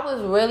 I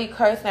was really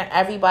cursing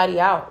everybody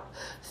out.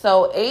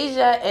 So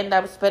Asia ended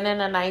up spending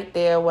the night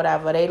there,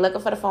 whatever. They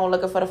looking for the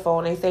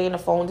phone. They saying the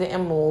phone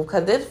didn't move.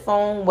 Because this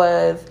phone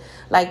was,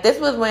 like, this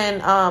was when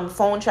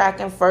phone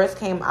tracking first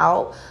came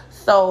out.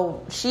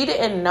 So she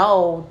didn't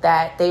know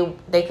that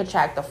they could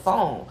track the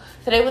phone.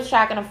 So they was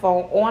tracking the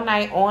phone all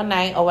night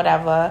or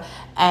whatever.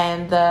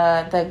 And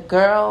the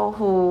girl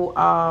who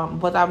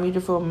was our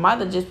mutual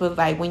mother just was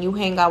like, when you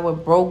hang out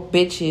with broke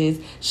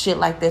bitches, shit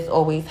like this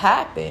always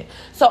happen.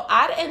 So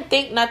I didn't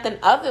think nothing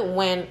of it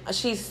when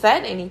she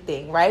said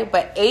anything, right?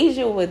 But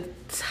Asia was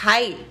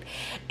tight.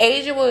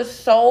 Asia was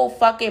so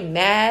fucking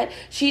mad.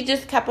 She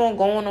just kept on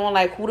going on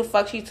like, who the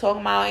fuck she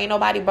talking about? Ain't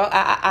nobody but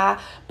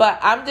But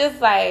I'm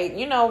just like,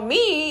 you know,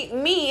 me,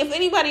 if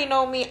anybody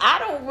know me, I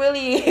don't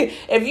really,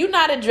 if you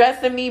not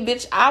addressing me,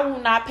 bitch, I will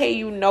not pay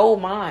you no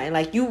mind.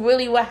 Like, you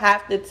really would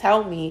have to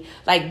tell me,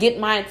 like, get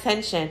my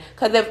attention.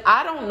 Because if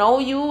I don't know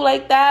you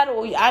like that,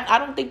 or I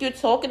don't think you're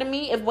talking to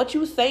me, if what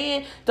you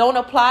saying don't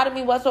apply to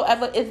me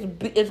whatsoever,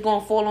 it's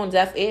going to fall on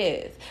deaf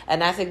ears.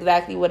 And that's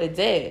exactly what it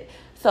did.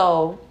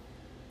 So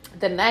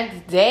the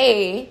next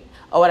day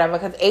or whatever,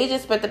 because Asia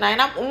spent the night,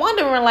 and I'm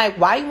wondering, like,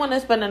 why you want to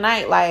spend the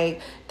night?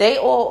 Like, they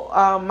all,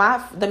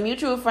 the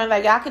mutual friend,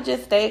 like, y'all could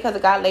just stay because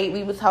it got late.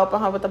 We was helping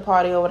her with the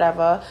party or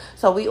whatever.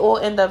 So we all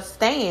end up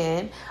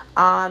staying.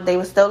 They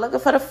were still looking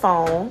for the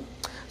phone.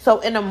 So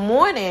in the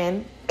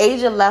morning,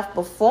 Asia left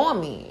before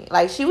me.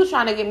 Like, she was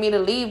trying to get me to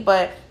leave,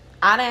 but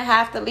I didn't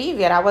have to leave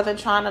yet. I wasn't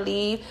trying to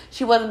leave.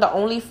 She wasn't the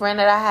only friend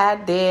that I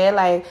had there.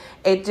 Like,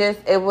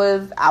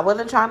 I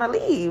wasn't trying to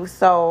leave.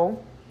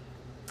 So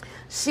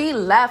she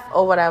left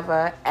or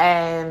whatever,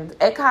 and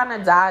it kind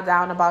of died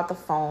down about the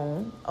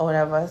phone or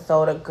whatever.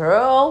 So the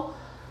girl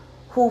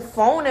who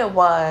phone it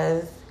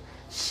was,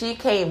 she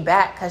came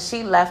back because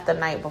she left the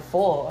night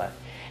before.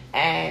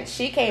 And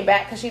she came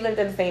back because she lived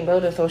in the same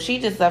building. So she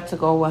just left to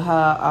go with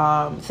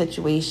her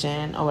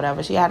situation or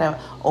whatever. She had an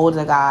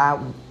older guy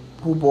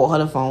who bought her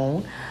the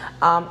phone.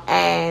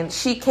 And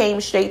she came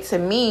straight to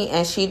me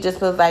and she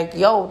just was like,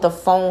 yo, the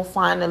phone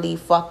finally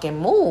fucking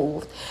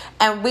moved.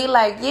 And we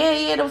like,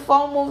 yeah, the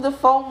phone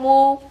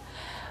moved.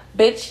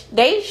 Bitch,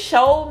 they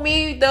showed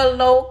me the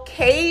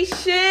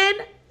location.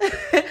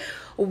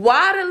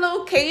 Why the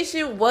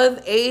location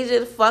was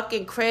Asia's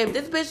fucking crib.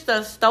 This bitch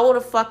done stole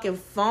the fucking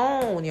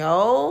phone,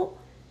 yo.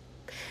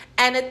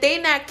 And the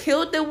thing that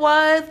killed it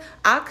was,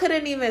 I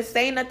couldn't even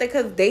say nothing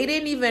because they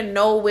didn't even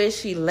know where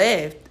she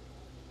lived.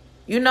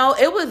 You know,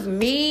 it was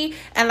me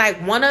and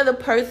like one other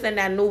person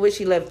that knew where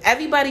she lived.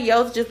 Everybody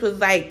else just was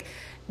like,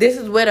 this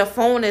is where the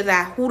phone is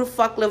at. Who the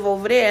fuck live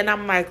over there? And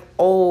I'm like,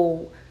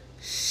 oh,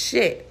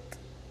 shit.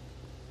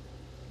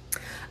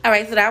 All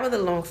right, so that was a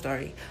long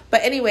story.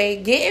 But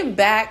anyway, getting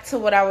back to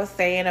what I was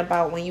saying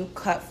about when you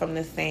cut from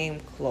the same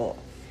cloth.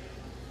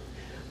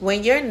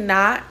 When you're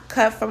not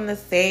cut from the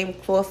same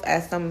cloth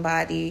as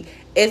somebody,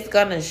 it's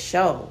gonna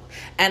show.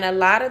 And a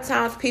lot of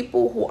times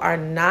people who are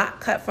not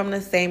cut from the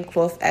same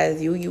cloth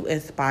as you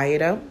inspire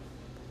them.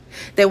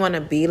 They want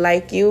to be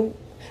like you.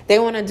 They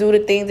want to do the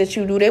things that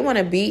you do. They want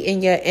to be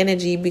in your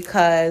energy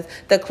because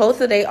the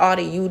closer they are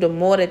to you, the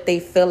more that they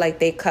feel like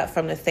they cut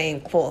from the same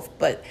cloth.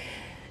 But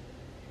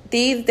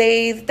these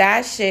days,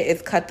 that shit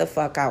is cut the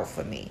fuck out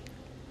for me.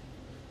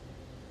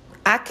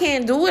 I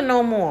can't do it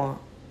no more.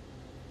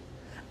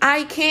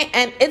 I can't.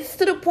 And it's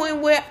to the point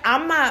where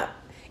I'm not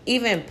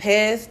even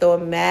pissed or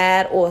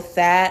mad or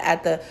sad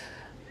at the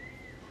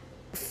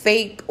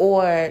fake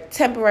or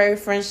temporary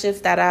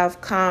friendships that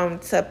I've come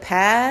to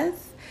pass.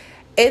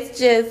 It's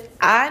just,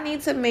 I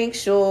need to make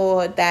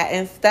sure that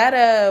instead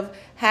of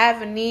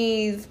having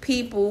these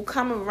people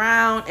come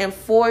around and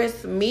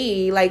force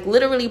me, like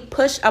literally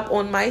push up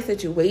on my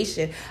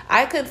situation,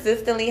 I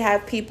consistently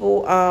have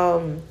people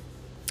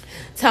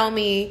tell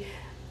me,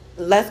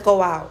 let's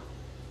go out.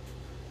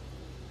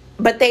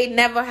 But they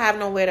never have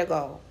nowhere to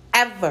go.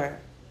 Ever.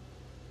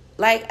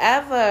 Like,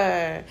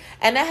 ever.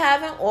 And it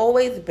haven't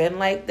always been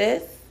like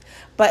this.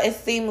 But it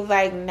seems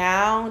like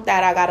now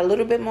that I got a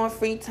little bit more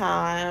free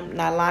time,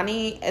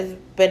 Nalani has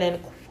been in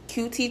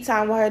QT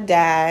time with her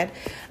dad,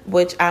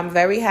 which I'm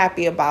very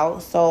happy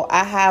about. So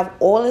I have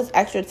all this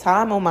extra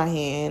time on my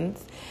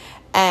hands.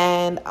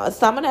 And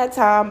some of that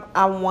time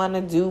I want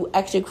to do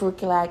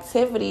extracurricular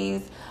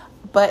activities.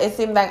 But it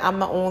seems like I'm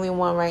the only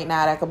one right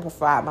now that can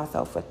provide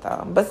myself with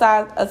them.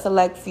 Besides a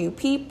select few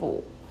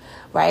people,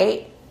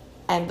 right?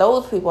 And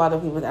those people are the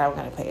people that I'm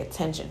going to pay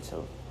attention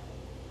to.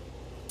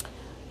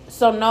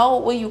 So know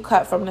when you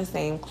cut from the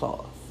same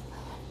cloth.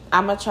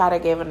 I'm going to try to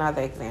give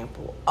another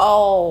example.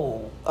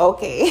 Oh,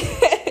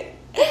 okay.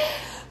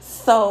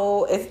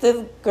 So it's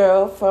this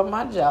girl from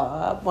my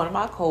job, one of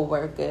my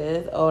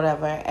coworkers or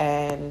whatever.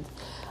 And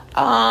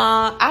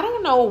I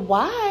don't know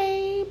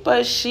why,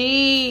 but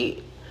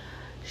she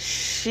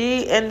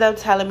ended up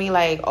telling me,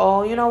 like,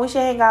 oh, you know, we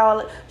should hang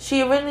out.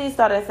 She originally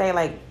started saying,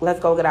 like, let's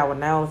go get our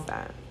nails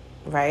done,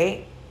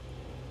 right?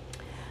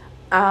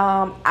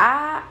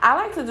 I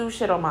like to do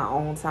shit on my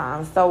own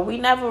time, so we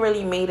never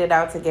really made it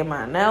out to get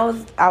our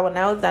nails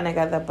done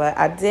together, but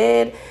I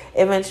did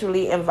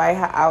eventually invite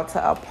her out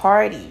to a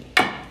party.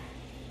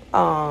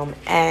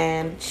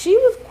 And she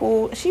was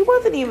cool. She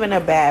wasn't even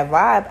a bad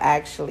vibe,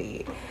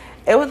 actually.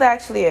 It was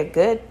actually a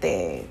good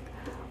thing.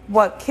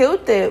 What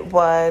killed it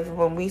was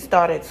when we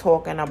started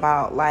talking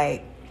about,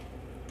 like,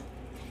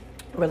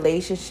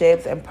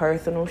 relationships and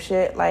personal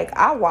shit. Like,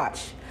 I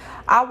watch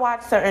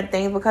certain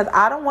things because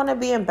I don't want to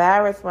be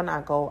embarrassed when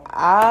I go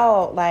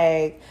out.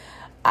 Like,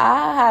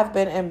 I have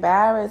been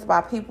embarrassed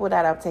by people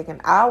that have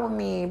taken out with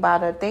me, by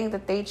the things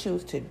that they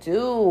choose to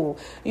do,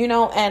 you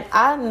know, and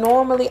I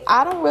don't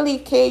really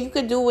care. You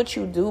could do what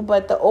you do,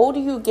 but the older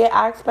you get,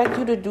 I expect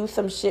you to do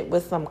some shit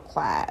with some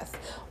class.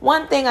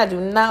 One thing, I do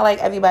not like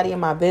everybody in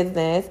my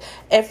business.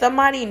 If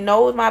somebody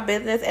knows my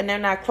business and they're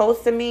not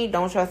close to me,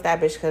 don't trust that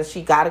bitch because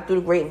she got it through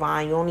the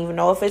grapevine. You don't even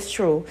know if it's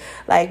true.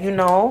 Like, you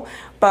know,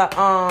 but,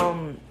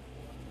 I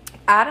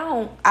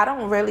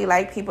don't really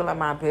like people in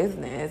my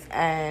business.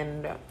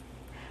 And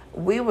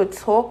we were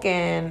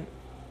talking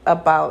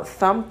about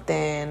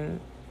something,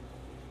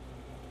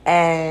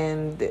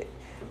 and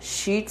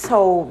she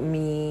told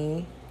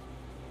me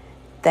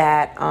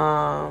that,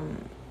 I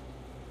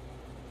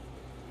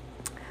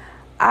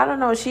don't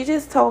know, she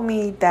just told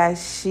me that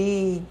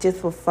she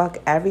just would fuck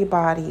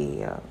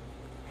everybody.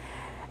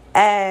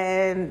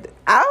 And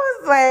I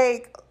was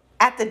like,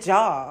 at the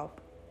job.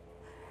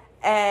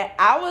 And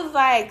I was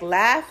like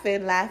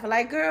laughing,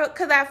 like, girl,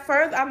 because at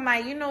first I'm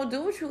like, you know,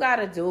 do what you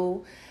gotta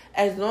do.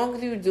 As long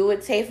as you do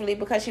it tastefully,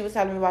 because she was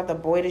telling me about the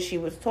boy that she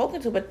was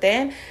talking to. But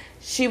then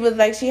she was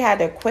like, she had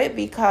to quit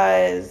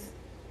because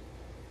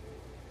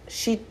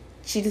she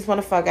just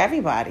want to fuck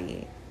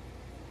everybody.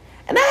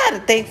 And I had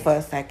to think for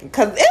a second,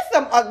 because it's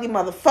some ugly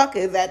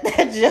motherfuckers at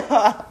that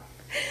job.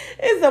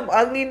 It's some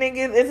ugly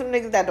niggas. It's some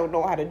niggas that don't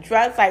know how to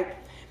dress. Like,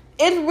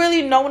 it's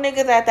really no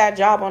niggas at that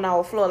job on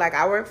our floor. Like,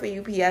 I work for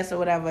UPS or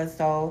whatever,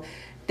 so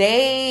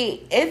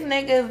it's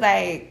niggas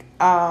like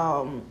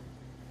on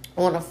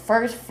the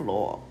first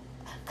floor.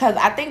 Because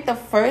I think the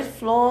first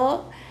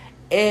floor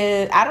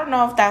is, I don't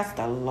know if that's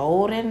the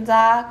loading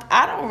dock.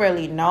 I don't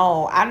really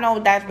know. I know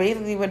that's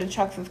basically where the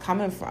trucks is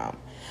coming from.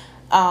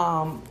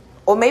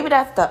 Or maybe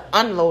that's the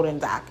unloading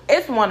dock.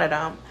 It's one of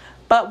them.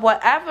 But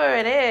whatever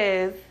it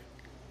is,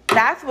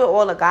 that's where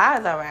all the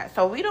guys are at.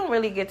 So we don't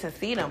really get to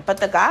see them. But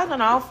the guys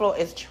on our floor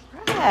is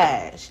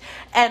trash.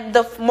 And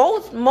the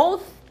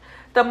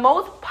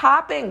most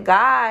popping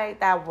guy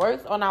that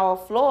works on our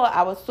floor,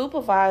 our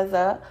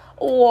supervisor,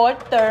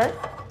 Walter,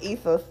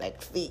 he's so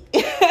sexy.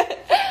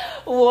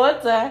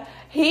 Walter,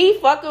 he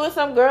fucking with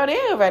some girl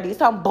there already.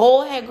 Some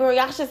bullhead girl.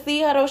 Y'all should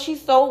see her though.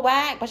 She's so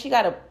whack. But she's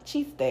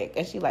thick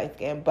and she light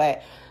skinned.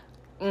 But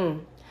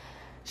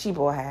she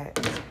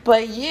bullhead.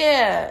 But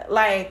yeah,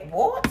 like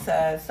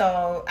Walter.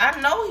 So I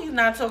know he's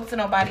not talking to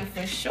nobody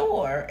for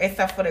sure,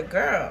 except for the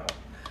girl.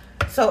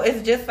 So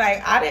it's just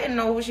like, I didn't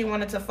know who she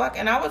wanted to fuck.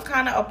 And I was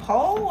kind of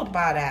appalled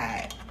by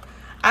that.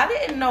 I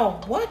didn't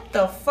know what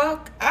the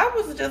fuck. I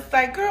was just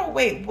like, girl,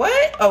 wait,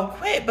 what? Oh,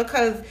 quit.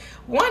 Because,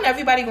 one,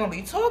 everybody going to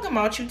be talking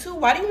about you, too.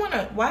 Why do you want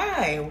to?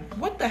 Why?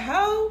 What the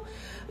hell?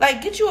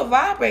 Like, get you a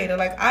vibrator.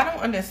 Like, I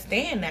don't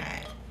understand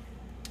that.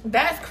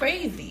 That's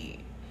crazy.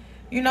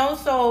 You know,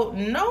 so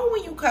know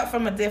when you cut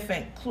from a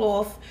different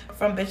cloth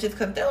from bitches,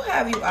 because they'll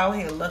have you out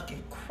here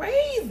looking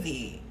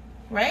crazy.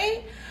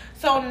 Right?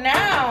 So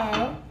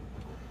now,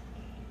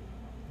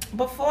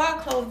 before I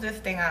close this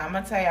thing out, I'm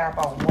going to tell y'all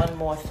about one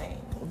more thing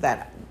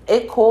that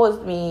it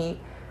caused me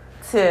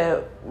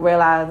to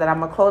realize that I'm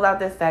going to close out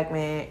this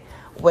segment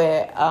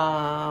with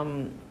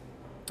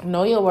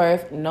know your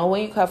worth, know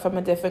when you cut from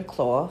a different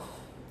cloth,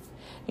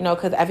 you know,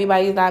 because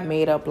everybody's not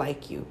made up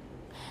like you.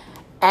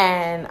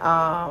 And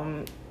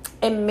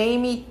what made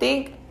me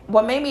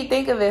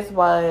think of this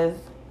was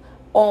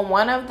on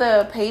one of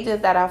the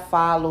pages that I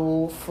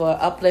follow for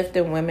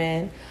uplifting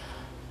women,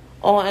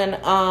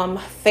 on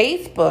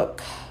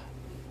Facebook,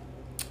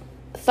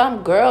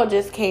 some girl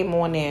just came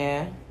on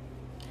there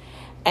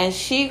and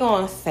she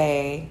gonna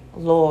say,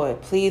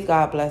 Lord, please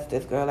God bless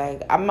this girl.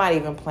 Like, I'm not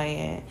even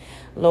playing.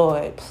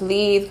 Lord,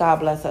 please God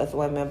bless us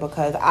women,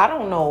 because I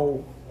don't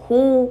know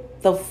who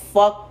the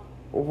fuck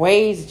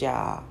raised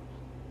y'all.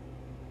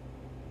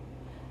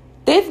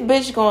 This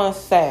bitch gonna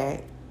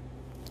say,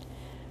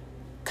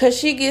 cause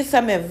she gets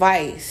some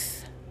advice.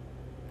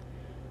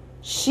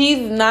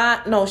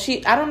 I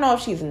don't know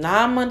if she's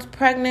 9 months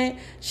pregnant.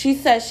 She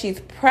says she's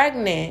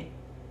pregnant.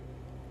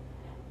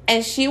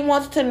 And she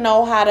wants to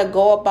know how to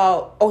go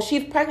about... Oh,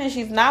 she's pregnant.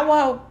 She's not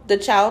with the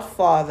child's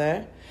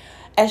father.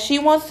 And she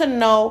wants to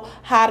know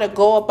how to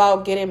go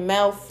about getting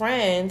male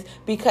friends,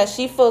 because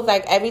she feels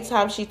like every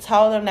time she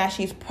tells them that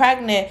she's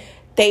pregnant,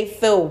 they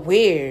feel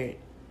weird.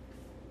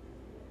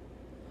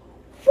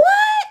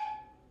 What?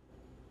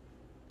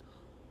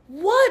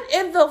 What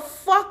in the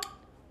fuck?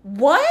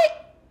 What?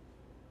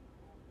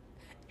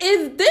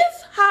 Is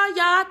this how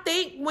y'all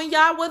think when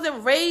y'all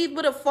wasn't raised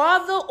with a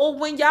father, or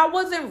when y'all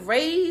wasn't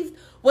raised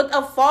with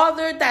a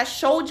father that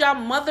showed your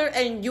mother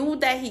and you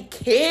that he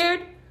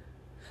cared?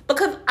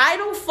 Because I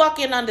don't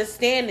fucking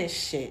understand this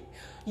shit.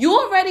 You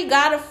already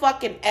got a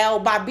fucking L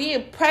by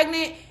being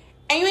pregnant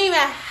and you ain't even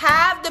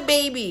have the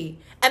baby.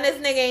 And this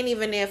nigga ain't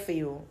even there for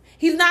you.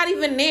 He's not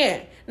even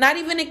there. Not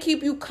even to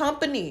keep you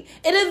company.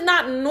 It is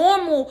not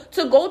normal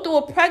to go through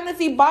a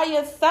pregnancy by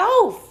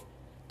yourself.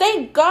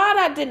 Thank God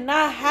I did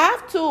not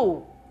have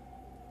to.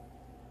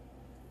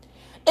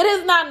 It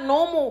is not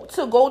normal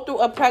to go through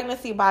a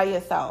pregnancy by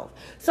yourself.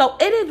 So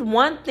it is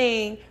one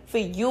thing for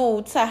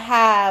you to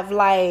have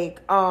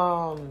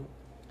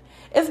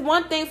it's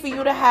one thing for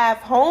you to have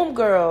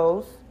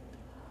homegirls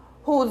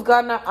who's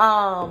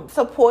gonna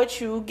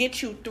support you,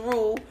 get you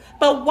through.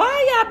 But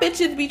why y'all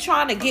bitches be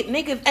trying to get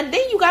niggas? And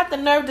then you got the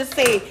nerve to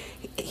say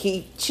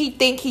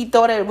she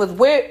thought it was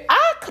weird.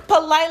 I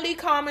politely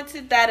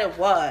commented that it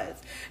was.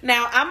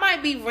 Now, I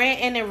might be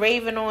ranting and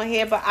raving on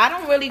here, but I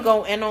don't really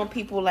go in on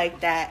people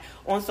like that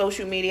on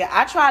social media.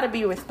 I try to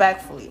be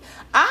respectfully.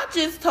 I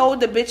just told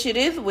the bitch it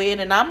is weird,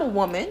 and I'm a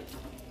woman.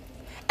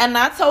 And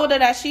I told her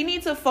that she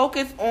needs to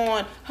focus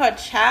on her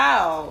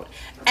child.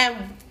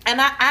 And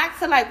I asked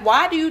her, like,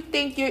 why do you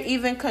think you're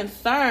even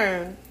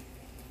concerned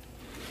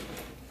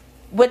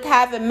with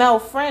having male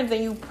friends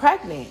and you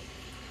pregnant?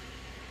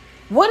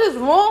 What is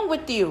wrong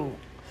with you?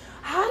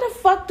 How the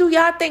fuck do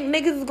y'all think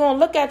niggas is gonna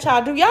look at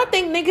y'all? Do y'all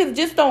think niggas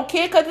just don't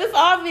care? Because it's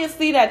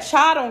obviously that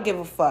y'all don't give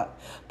a fuck.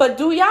 But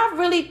do y'all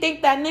really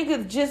think that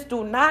niggas just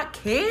do not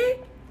care?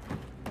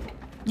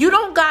 You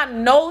don't got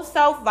no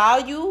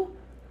self-value?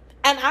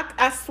 And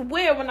I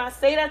swear, when I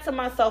say that to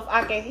myself,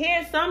 I can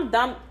hear some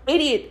dumb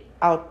idiot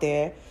out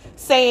there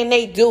saying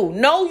they do.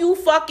 No, you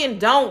fucking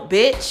don't,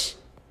 bitch.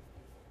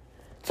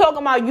 Talking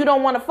about you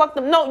don't want to fuck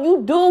them. No,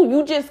 you do.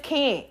 You just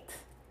can't.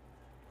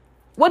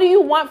 What do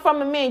you want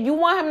from a man? You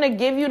want him to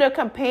give you the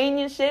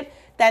companionship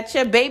that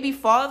your baby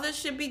father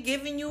should be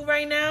giving you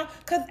right now?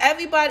 Because a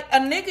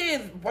nigga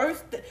is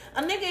worse.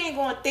 A nigga ain't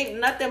going to think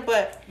nothing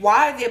but,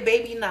 why is your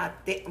baby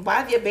not there?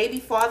 Why is your baby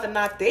father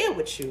not there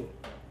with you?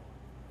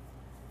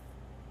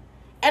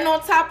 And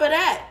on top of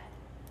that,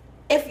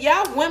 if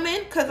y'all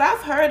women, because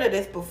I've heard of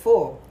this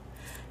before,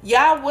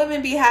 y'all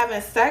women be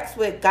having sex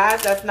with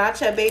guys that's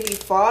not your baby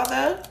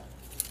father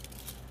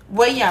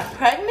when y'all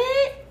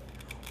pregnant?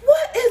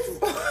 What is...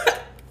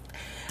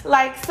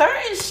 Like,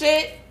 certain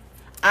shit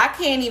I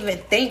can't even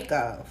think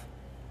of.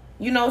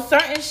 You know,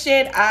 certain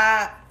shit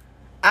I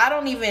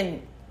don't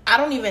even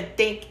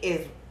think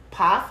is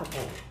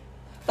possible.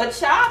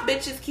 But y'all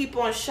bitches keep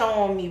on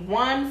showing me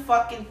one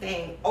fucking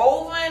thing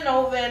over and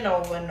over and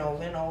over and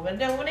over and over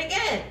and over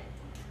again.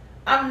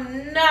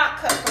 I'm not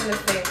cut from the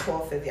same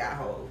cloth as y'all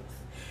hoes.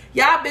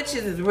 Y'all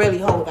bitches is really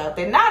hoes out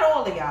there. Not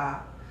all of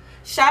y'all.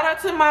 Shout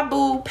out to my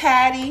boo,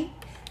 Patty.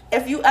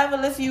 If you ever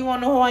listen, you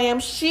wanna know who I am.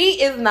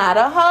 She is not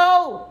a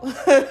hoe.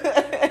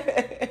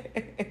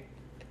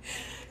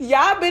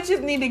 Y'all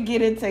bitches need to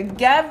get it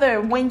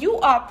together. When you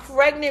are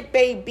pregnant,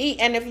 baby,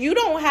 and if you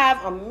don't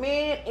have a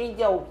man in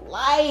your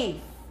life,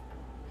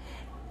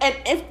 and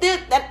if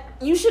that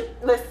you should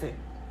listen.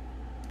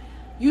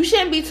 You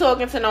shouldn't be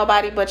talking to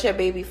nobody but your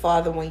baby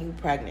father when you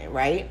pregnant,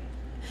 right?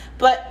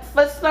 But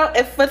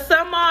if for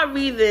some odd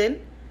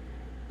reason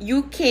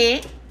you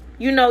can't,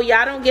 you know,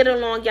 y'all don't get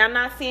along, y'all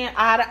not seeing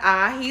eye to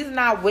eye, he's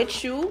not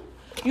with you,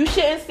 you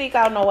shouldn't seek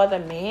out no other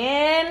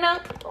man.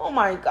 Oh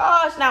my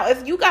gosh. Now,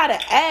 if you got an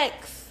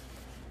ex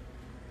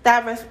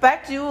that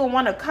respect you and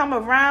want to come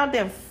around,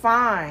 then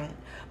fine.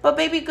 But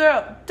baby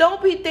girl,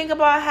 don't be thinking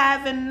about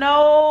having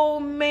no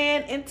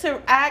man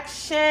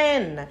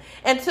interaction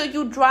until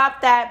you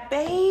drop that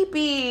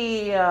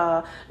baby.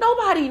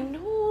 Nobody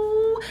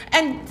knew.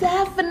 And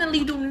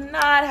definitely do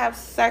not have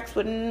sex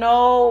with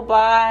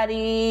nobody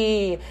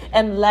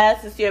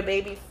unless it's your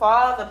baby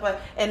father. But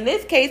in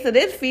this case of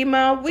this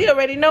female, we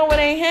already know it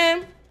ain't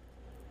him.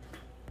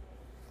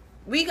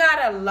 We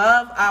gotta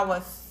love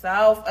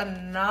ourselves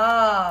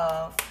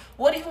enough.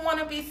 What do you want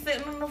to be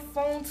sitting on the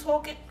phone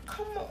talking?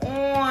 Come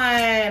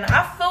on.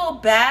 I feel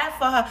bad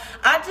for her.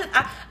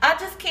 I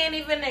just can't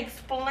even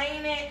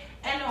explain it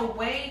in a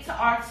way to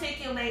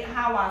articulate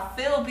how I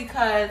feel,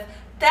 because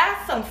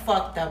that's some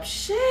fucked up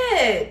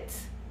shit.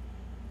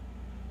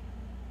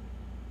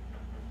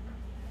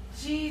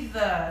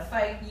 Jesus,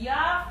 like,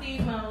 y'all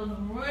females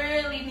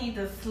really need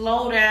to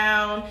slow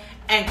down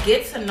and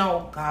get to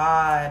know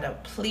God,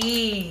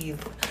 please,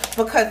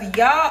 because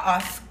y'all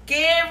are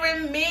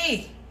scaring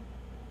me.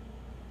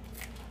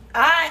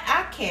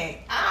 I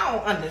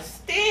don't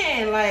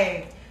understand.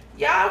 Like,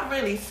 y'all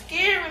really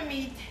scaring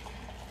me.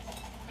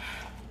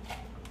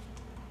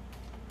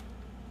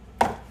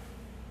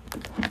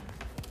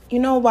 You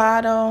know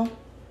why though?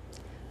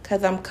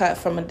 Because I'm cut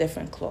from a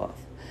different cloth.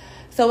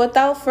 So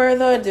without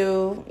further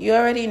ado, you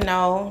already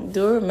know,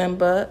 do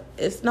remember,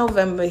 it's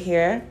November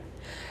here.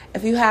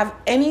 If you have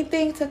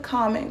anything to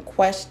comment,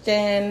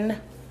 question,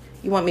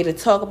 you want me to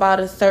talk about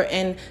a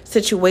certain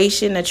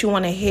situation that you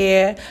want to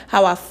hear,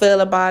 how I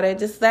feel about it,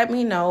 just let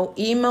me know.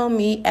 Email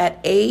me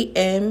at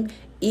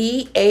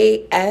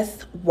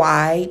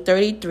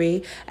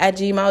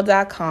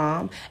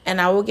ameasy33@gmail.com,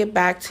 and I will get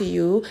back to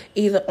you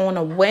either on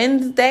a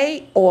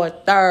Wednesday or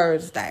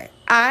Thursday.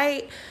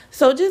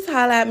 So just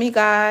holla at me,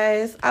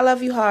 guys. I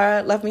love you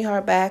hard. Love me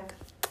hard back.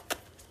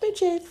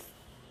 Bitches.